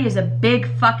 And I bet he has a big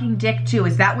fucking dick too.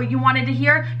 Is that what you wanted to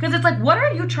hear? Because it's like, what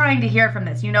are you trying to hear from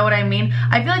this? You know what I mean?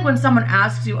 I feel like when someone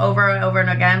asks you over and over and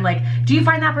again, like, do you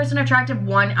find that person attractive?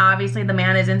 One, obviously the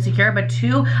man is insecure, but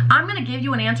two, I'm gonna give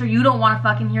you an answer you don't want to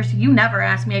fucking hear, so you never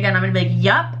ask me again. I'm gonna be like,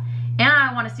 yup. And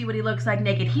I want to see what he looks like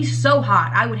naked. He's so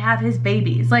hot. I would have his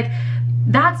babies. Like,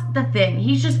 that's the thing.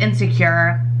 He's just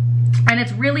insecure. And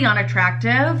it's really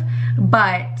unattractive.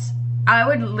 But I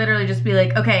would literally just be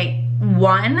like, okay,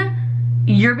 one,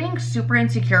 you're being super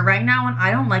insecure right now. And I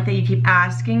don't like that you keep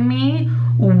asking me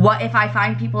what if I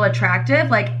find people attractive.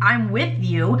 Like, I'm with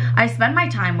you. I spend my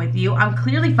time with you. I'm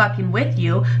clearly fucking with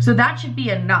you. So that should be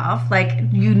enough.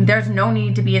 Like, there's no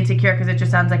need to be insecure because it just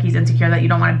sounds like he's insecure that you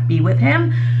don't want to be with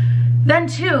him. Then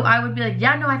two, I would be like,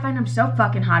 yeah, no, I find him so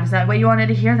fucking hot. Is that what you wanted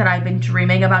to hear? That I've been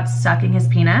dreaming about sucking his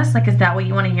penis? Like, is that what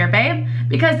you want to hear, babe?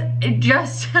 Because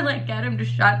just to like get him to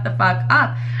shut the fuck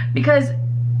up. Because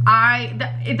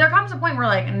there comes a point where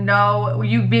like, no,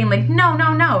 you being like, no,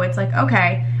 no, no. It's like,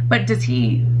 okay, but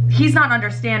he's not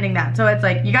understanding that. So it's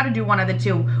like, you got to do one of the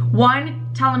two. One,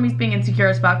 tell him he's being insecure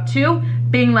as fuck. Two,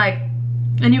 being like,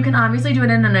 and you can obviously do it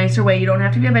in a nicer way. You don't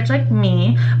have to be a bitch like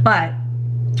me, but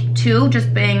two,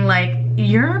 just being like,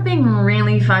 you're being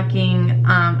really fucking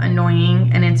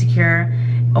annoying and insecure,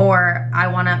 or I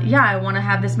wanna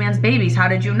have this man's babies. How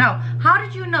did you know? How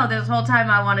did you know this whole time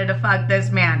I wanted to fuck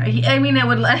this man? I mean, it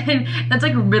would that's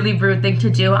like a really rude thing to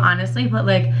do, honestly, but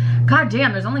like, god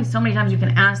damn, there's only so many times you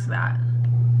can ask that.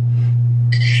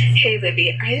 Hey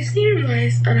Libby, I just need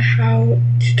advice on how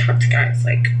to talk to guys.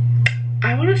 Like,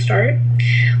 I want to start,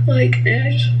 like,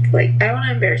 and I don't want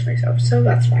to embarrass myself, so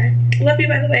that's fine. Love you,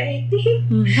 by the way.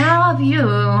 Love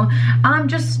you.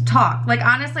 Just talk. Like,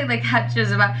 honestly, like, that's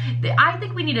just about, I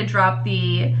think we need to drop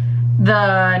the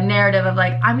narrative of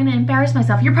like, I'm gonna embarrass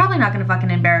myself. You're probably not gonna fucking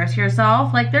embarrass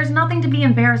yourself. Like, there's nothing to be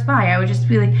embarrassed by. I would just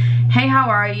be like, hey, how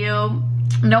are you?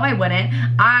 No, I wouldn't.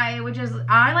 I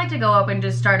like to go up and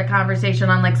just start a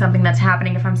conversation on like something that's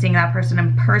happening if I'm seeing that person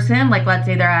in person. Like, let's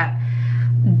say they're at,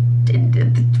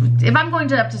 if I'm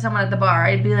going up to someone at the bar,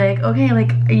 I'd be like, okay,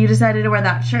 like, you decided to wear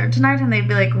that shirt tonight? And they'd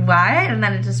be like, what? And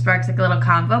then it just sparks like a little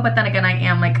convo. But then again, I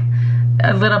am like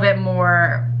a little bit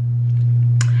more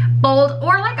bold.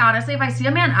 Or like, honestly, if I see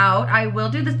a man out, I will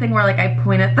do this thing where like I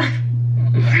point at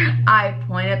them. I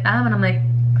point at them and I'm like,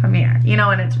 come here, you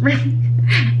know, and it's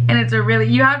really,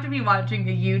 you have to be watching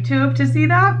the YouTube to see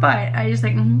that, but I just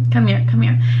like, come here.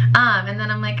 And then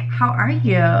I'm like, how are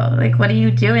you? Like, what are you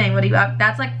doing? What are you up?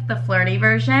 That's like the flirty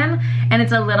version, and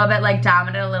it's a little bit like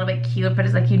dominant, a little bit cute, but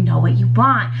it's like, you know what you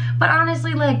want. But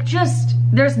honestly, like, just,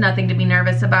 there's nothing to be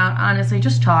nervous about. Honestly,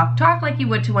 just talk like you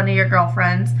would to one of your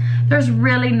girlfriends. There's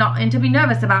really nothing to be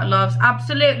nervous about, loves.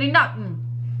 Absolutely nothing.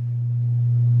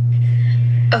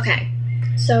 Okay,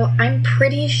 so I'm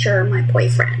pretty sure my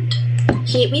boyfriend,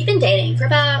 we've been dating for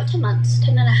about 10 months,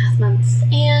 10 and a half months,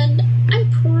 and I'm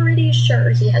pretty sure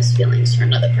he has feelings for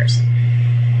another person.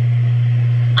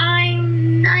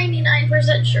 I'm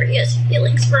 99% sure he has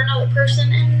feelings for another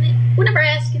person, and whenever I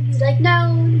ask him, he's like, no,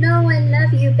 I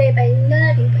love you, babe, I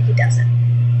love you, but he doesn't.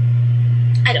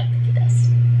 I don't think he does.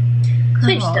 So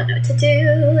I just don't know what to do.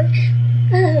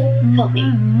 Oh, help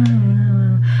me.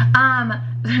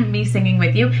 Me singing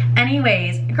with you.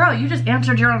 Anyways, girl, you just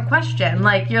answered your own question.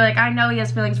 Like, you're like, I know he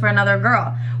has feelings for another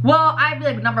girl. Well, I'd be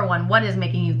like, number one, what is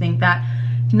making you think that?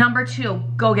 Number two,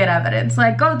 go get evidence.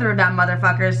 Like, go through that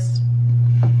motherfucker's,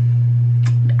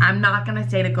 I'm not gonna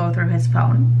say to go through his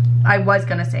phone. I was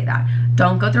gonna say that.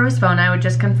 Don't go through his phone. I would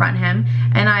just confront him,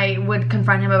 and I would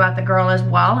confront him about the girl as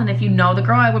well. And if you know the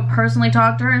girl, I would personally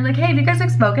talk to her and like, hey, have you guys like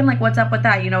spoken? Like, what's up with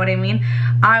that? You know what I mean?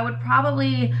 I would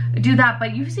probably do that,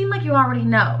 but you seem like you already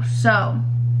know. So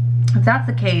if that's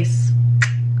the case,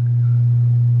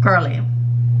 girly,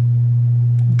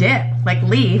 dip, like,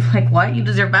 leave. Like, what? You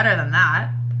deserve better than that.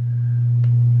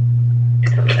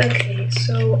 Okay,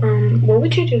 So, what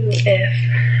would you do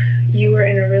if you were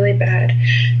in a really bad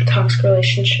toxic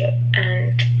relationship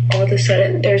and all of a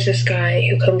sudden there's this guy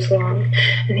who comes along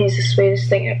and he's the sweetest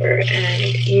thing ever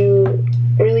and you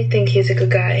really think he's a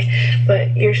good guy,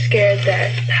 but you're scared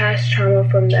that past trauma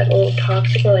from that old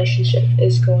toxic relationship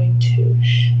is going to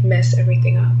mess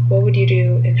everything up? What would you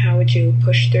do and how would you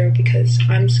push through? Because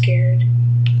I'm scared.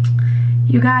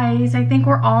 You guys, I think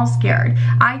we're all scared.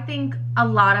 I think a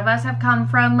lot of us have come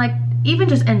from, like, even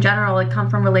just in general, like, come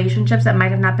from relationships that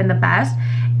might have not been the best.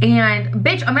 And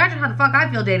bitch, imagine how the fuck I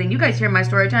feel dating. You guys hear my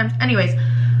story times. Anyways,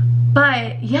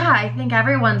 but yeah, I think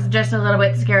everyone's just a little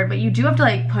bit scared, but you do have to,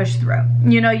 like, push through.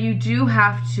 You know, you do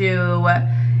have to,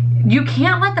 you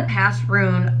can't let the past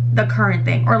ruin the current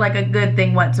thing or like a good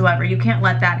thing whatsoever. You can't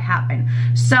let that happen.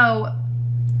 So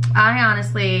I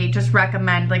honestly just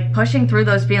recommend, like, pushing through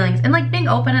those feelings and, like, being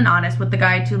open and honest with the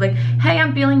guy too. Like, hey,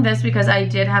 I'm feeling this because I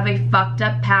did have a fucked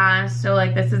up past, so,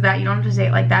 like, this is that. You don't have to say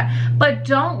it like that, but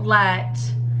don't let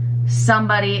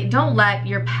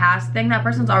your past thing, that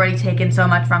person's already taken so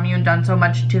much from you and done so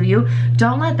much to you,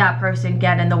 don't let that person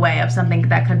get in the way of something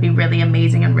that could be really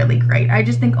amazing and really great. I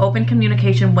just think open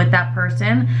communication with that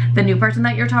person, the new person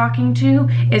that you're talking to,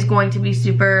 is going to be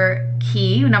super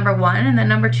key, number one. And then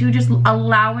number two, just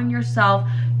allowing yourself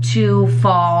to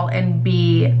fall and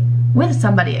be with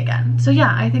somebody again. So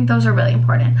yeah, I think those are really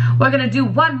important. We're gonna do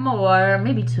one more,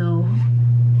 maybe two.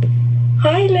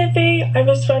 Hi Livy, I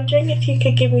was wondering if you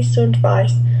could give me some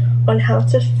advice on how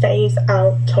to phase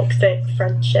out toxic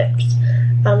friendships.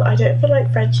 I don't feel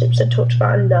like friendships are talked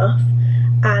about enough,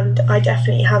 and I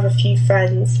definitely have a few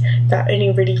friends that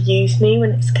only really use me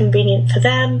when it's convenient for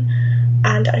them,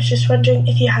 and I was just wondering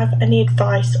if you have any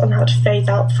advice on how to phase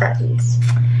out friends.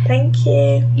 Thank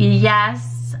you.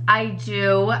 Yes, I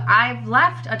do. I've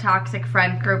left a toxic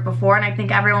friend group before, and I think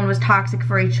everyone was toxic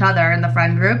for each other in the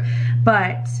friend group,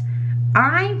 but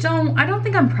I don't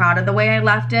think I'm proud of the way I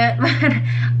left it.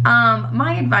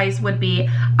 My advice would be,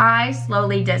 I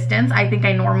slowly distance. I think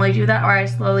I normally do that, or I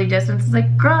slowly distance. It's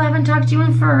like, girl, I haven't talked to you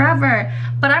in forever.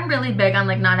 But I'm really big on,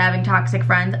 like, not having toxic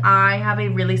friends. I have a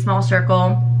really small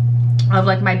circle of,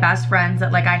 like, my best friends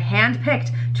that, like, I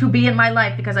handpicked to be in my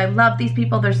life because I love these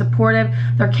people. They're supportive,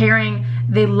 they're caring,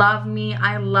 they love me,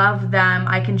 I love them,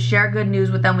 I can share good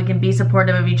news with them, we can be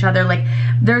supportive of each other. Like,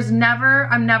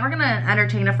 I'm never gonna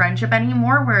entertain a friendship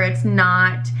anymore where it's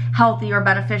not healthy or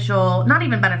beneficial, not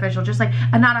even beneficial, just like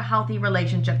not a healthy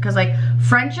relationship. Because, like,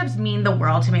 friendships mean the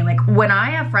world to me. Like, when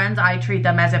I have friends, I treat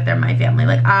them as if they're my family.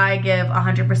 Like, I give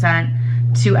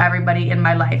 100% to everybody in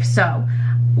my life. So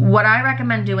what I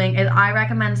recommend doing is I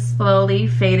recommend slowly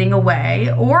fading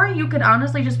away, or you could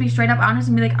honestly just be straight up honest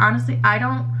and be like, honestly, I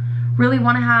don't really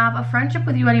want to have a friendship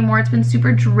with you anymore. It's been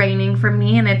super draining for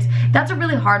me. And that's a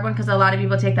really hard one because a lot of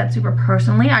people take that super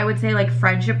personally. I would say, like,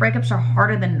 friendship breakups are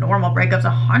harder than normal breakups,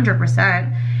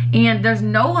 100%. And there's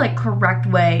no, like, correct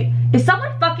way. Is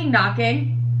someone fucking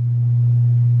knocking?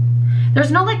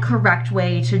 There's no, like, correct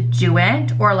way to do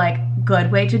it, or, like,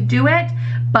 good way to do it,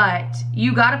 but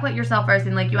you gotta put yourself first,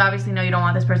 and, like, you obviously know you don't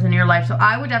want this person in your life. So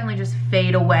I would definitely just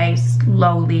fade away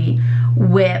slowly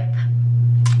with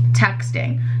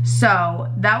texting. So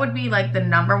that would be, like, the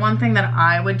number one thing that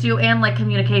I would do, and, like,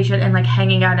 communication and, like,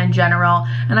 hanging out in general.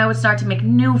 And I would start to make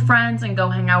new friends and go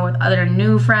hang out with other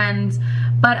new friends.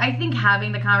 But I think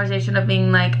having the conversation of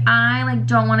being like, I, like,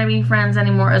 don't want to be friends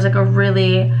anymore is, like, a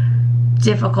really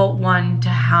difficult one to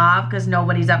have, because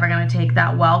nobody's ever going to take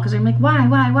that well, because I'm like,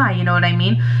 why, you know what I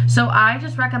mean? So I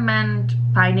just recommend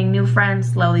finding new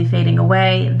friends, slowly fading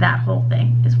away. That whole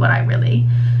thing is what I really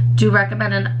do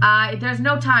recommend. And there's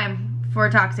no time for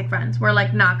toxic friends. We're,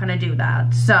 like, not going to do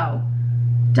that. So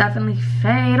definitely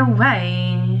fade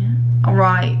away. All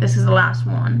right, this is the last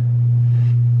one.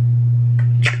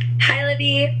 Hi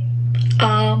Livy,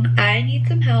 I need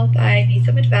some help. I need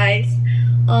some advice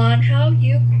on how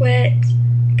you quit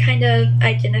kind of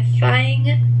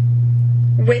identifying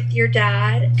with your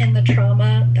dad and the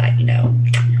trauma that, you know,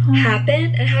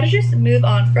 happened, and how to just move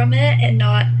on from it and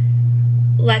not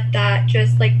let that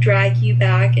just, like, drag you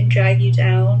back and drag you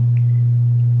down.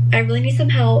 I really need some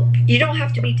help. You don't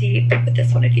have to be deep with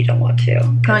this one if you don't want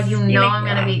to. God, you know I'm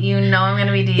gonna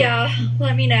be deep. Yeah,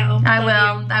 let me know. I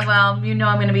will. You know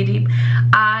I'm gonna be deep.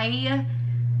 I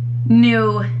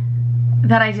knew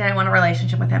that I didn't want a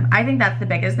relationship with him. I think that's the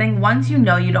biggest thing. Once you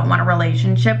know you don't want a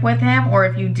relationship with him, or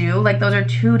if you do, like, those are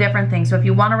two different things. So if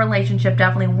you want a relationship,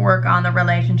 definitely work on the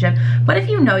relationship. But if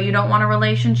you know you don't want a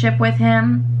relationship with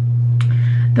him,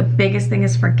 the biggest thing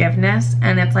is forgiveness,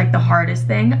 and it's, like, the hardest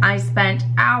thing. I spent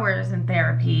hours in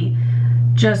therapy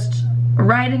just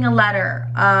writing a letter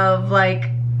of, like,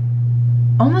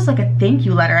 almost like a thank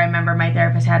you letter. I remember my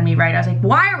therapist had me write. I was like,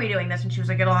 why are we doing this? And she was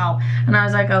like, it'll help. And I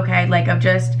was like, okay, like of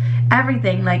just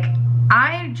everything. Like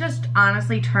I just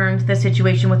honestly turned the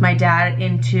situation with my dad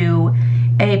into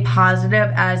a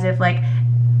positive, as if like,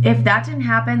 if that didn't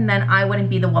happen, then I wouldn't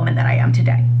be the woman that I am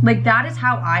today. Like that is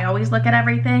how I always look at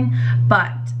everything.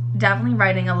 But definitely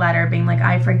writing a letter being like,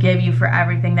 I forgive you for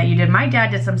everything that you did. My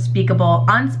dad did some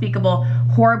unspeakable,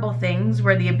 horrible things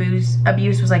where the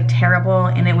abuse was like terrible,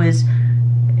 and it was,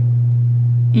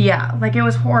 yeah, like it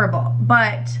was horrible.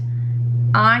 But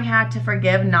I had to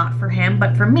forgive, not for him,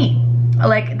 but for me.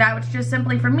 Like that was just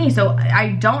simply for me. So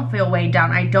I don't feel weighed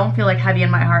down. I don't feel like heavy in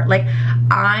my heart. Like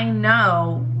I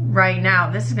know right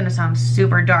now, this is gonna sound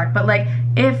super dark, but like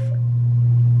if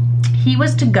he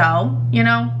was to go, you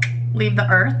know, leave the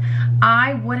earth,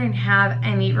 I wouldn't have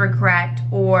any regret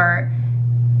or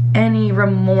any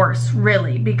remorse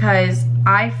really, because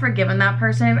I've forgiven that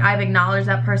person. I've acknowledged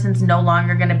that person's no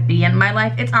longer gonna be in my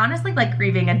life. It's honestly like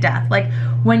grieving a death. Like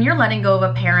when you're letting go of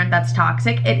a parent that's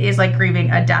toxic, it is like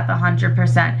grieving a death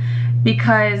 100%,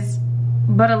 because,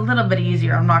 but a little bit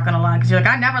easier, I'm not gonna lie, because you're like,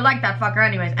 I never liked that fucker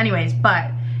anyways,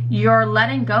 but you're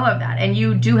letting go of that, and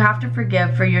you do have to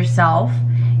forgive for yourself,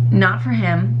 not for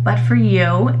him, but for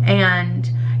you, and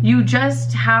you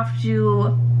just have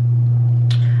to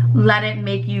let it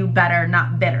make you better,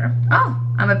 not bitter. Oh,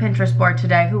 I'm a Pinterest board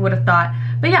today, who would have thought?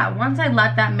 But yeah, once I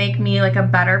let that make me like a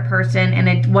better person, and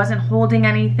it wasn't holding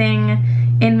anything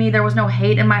in me, there was no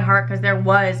hate in my heart, because there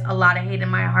was a lot of hate in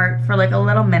my heart for like a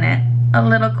little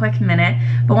quick minute,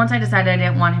 but once I decided I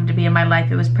didn't want him to be in my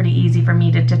life, it was pretty easy for me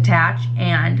to detach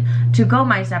and to go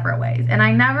my separate ways. And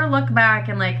I never look back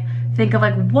and like think of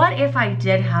like, what if I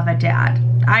did have a dad?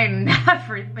 I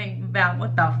never think that,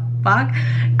 what the fuck?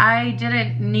 I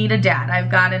didn't need a dad. I've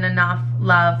gotten enough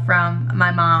love from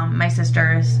my mom, my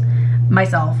sisters,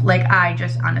 myself. Like I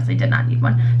just honestly did not need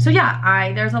one. So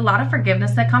yeah, there's a lot of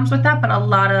forgiveness that comes with that, but a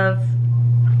lot of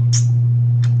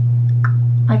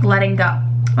like letting go.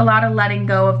 A lot of letting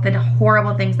go of the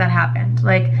horrible things that happened.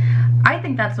 Like I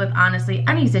think that's with honestly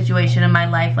any situation in my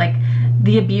life, like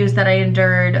the abuse that I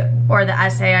endured, or the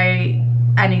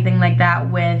anything like that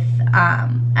with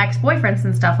ex-boyfriends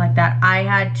and stuff like that. I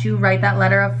had to write that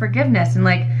letter of forgiveness and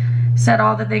like said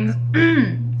all the things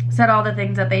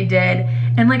that they did,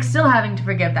 and like still having to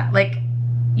forgive that. Like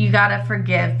you gotta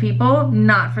forgive people,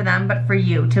 not for them, but for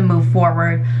you, to move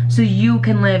forward so you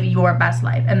can live your best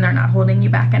life and they're not holding you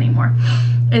back anymore,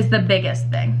 is the biggest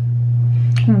thing.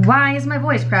 Why is my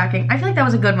voice cracking? I feel like that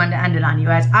was a good one to end it on, you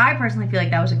guys. I personally feel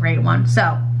like that was a great one.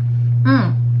 So,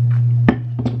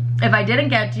 if I didn't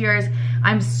get to yours,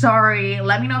 I'm sorry.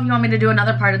 Let me know if you want me to do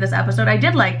another part of this episode. I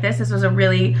did like this. This was a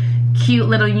really cute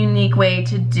little unique way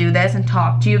to do this and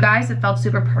talk to you guys. It felt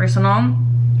super personal.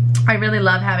 I really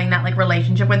love having that like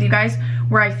relationship with you guys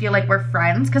where I feel like we're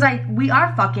friends, because we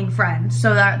are fucking friends,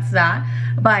 so that's that.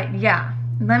 But yeah,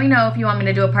 let me know if you want me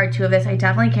to do a part 2 of this. I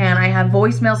definitely can. I have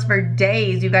voicemails for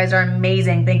days. You guys are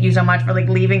amazing. Thank you so much for like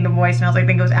leaving the voicemails. I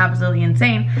think it was absolutely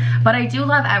insane. But I do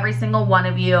love every single one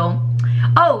of you.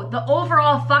 Oh, the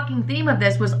overall fucking theme of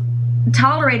this was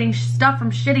tolerating stuff from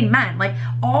shitty men. Like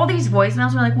all these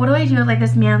voicemails were like, what do I do if like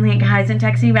this man like hasn't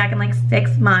texted me back in like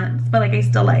 6 months, but like I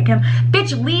still like him?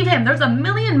 Bitch, leave him. There's a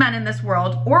million men in this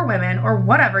world, or women, or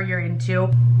whatever you're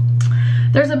into.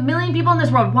 There's a million people in this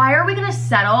world. Why are we gonna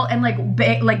settle and like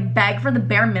beg for the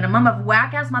bare minimum of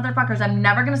whack ass motherfuckers? I'm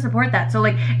never gonna support that. So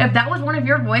like, if that was one of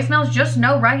your voicemails, just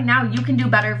know right now you can do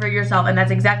better for yourself, and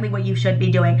that's exactly what you should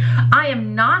be doing. I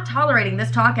am not tolerating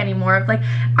this talk anymore of like,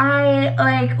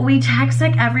 we text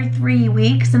like every 3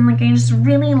 weeks, and like I just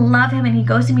really love him and he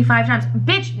ghosted me 5 times.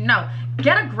 Bitch, no.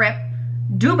 Get a grip.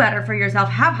 Do better for yourself.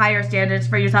 Have higher standards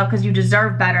for yourself, because you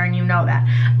deserve better and you know that.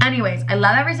 Anyways, I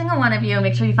love every single one of you.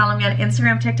 Make sure you follow me on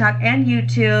Instagram, TikTok, and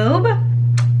YouTube.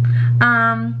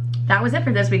 That was it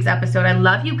for this week's episode. I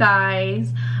love you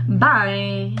guys.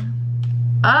 Bye.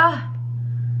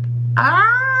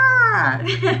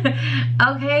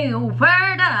 Okay,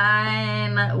 we're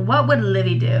done. What would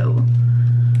Livy do?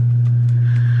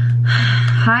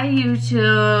 Hi,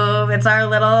 YouTube. It's our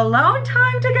little alone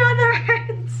time together.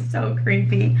 It's so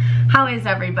creepy. How is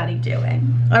everybody doing?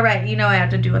 All right, you know I have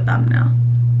to do a thumbnail.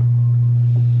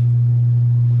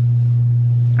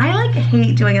 I like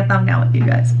hate doing a thumbnail with you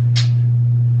guys.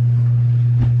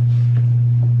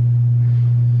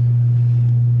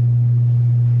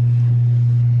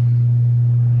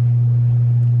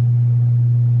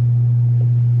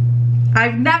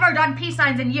 I've never done peace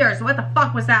signs in years, so what the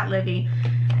fuck was that, Livy?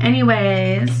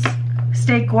 Anyways,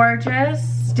 stay gorgeous,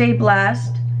 stay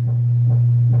blessed.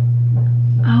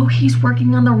 Oh, he's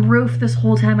working on the roof this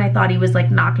whole time. I thought he was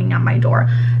like knocking on my door.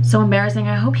 So embarrassing.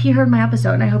 I hope he heard my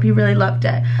episode and I hope he really loved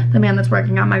it. The man that's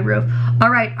working on my roof. All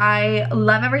right, I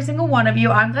love every single one of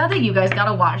you. I'm glad that you guys got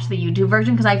to watch the YouTube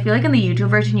version because I feel like in the YouTube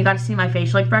version you got to see my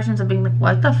facial expressions of being like,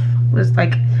 what the f was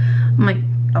like, I'm like,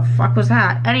 the fuck was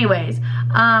that? Anyways,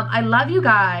 I love you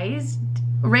guys.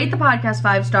 Rate the podcast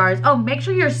 5 stars. Oh, make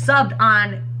sure you're subbed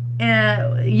on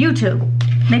YouTube.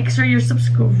 Make sure you're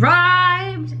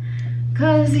subscribed.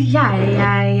 Cause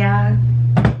yeah.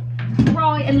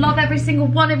 Right, I love every single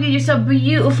one of you. You're so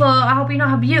beautiful. I hope you know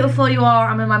how beautiful you are.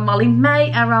 I'm in my Molly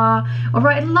May era.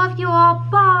 Alright, I love you all.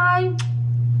 Bye.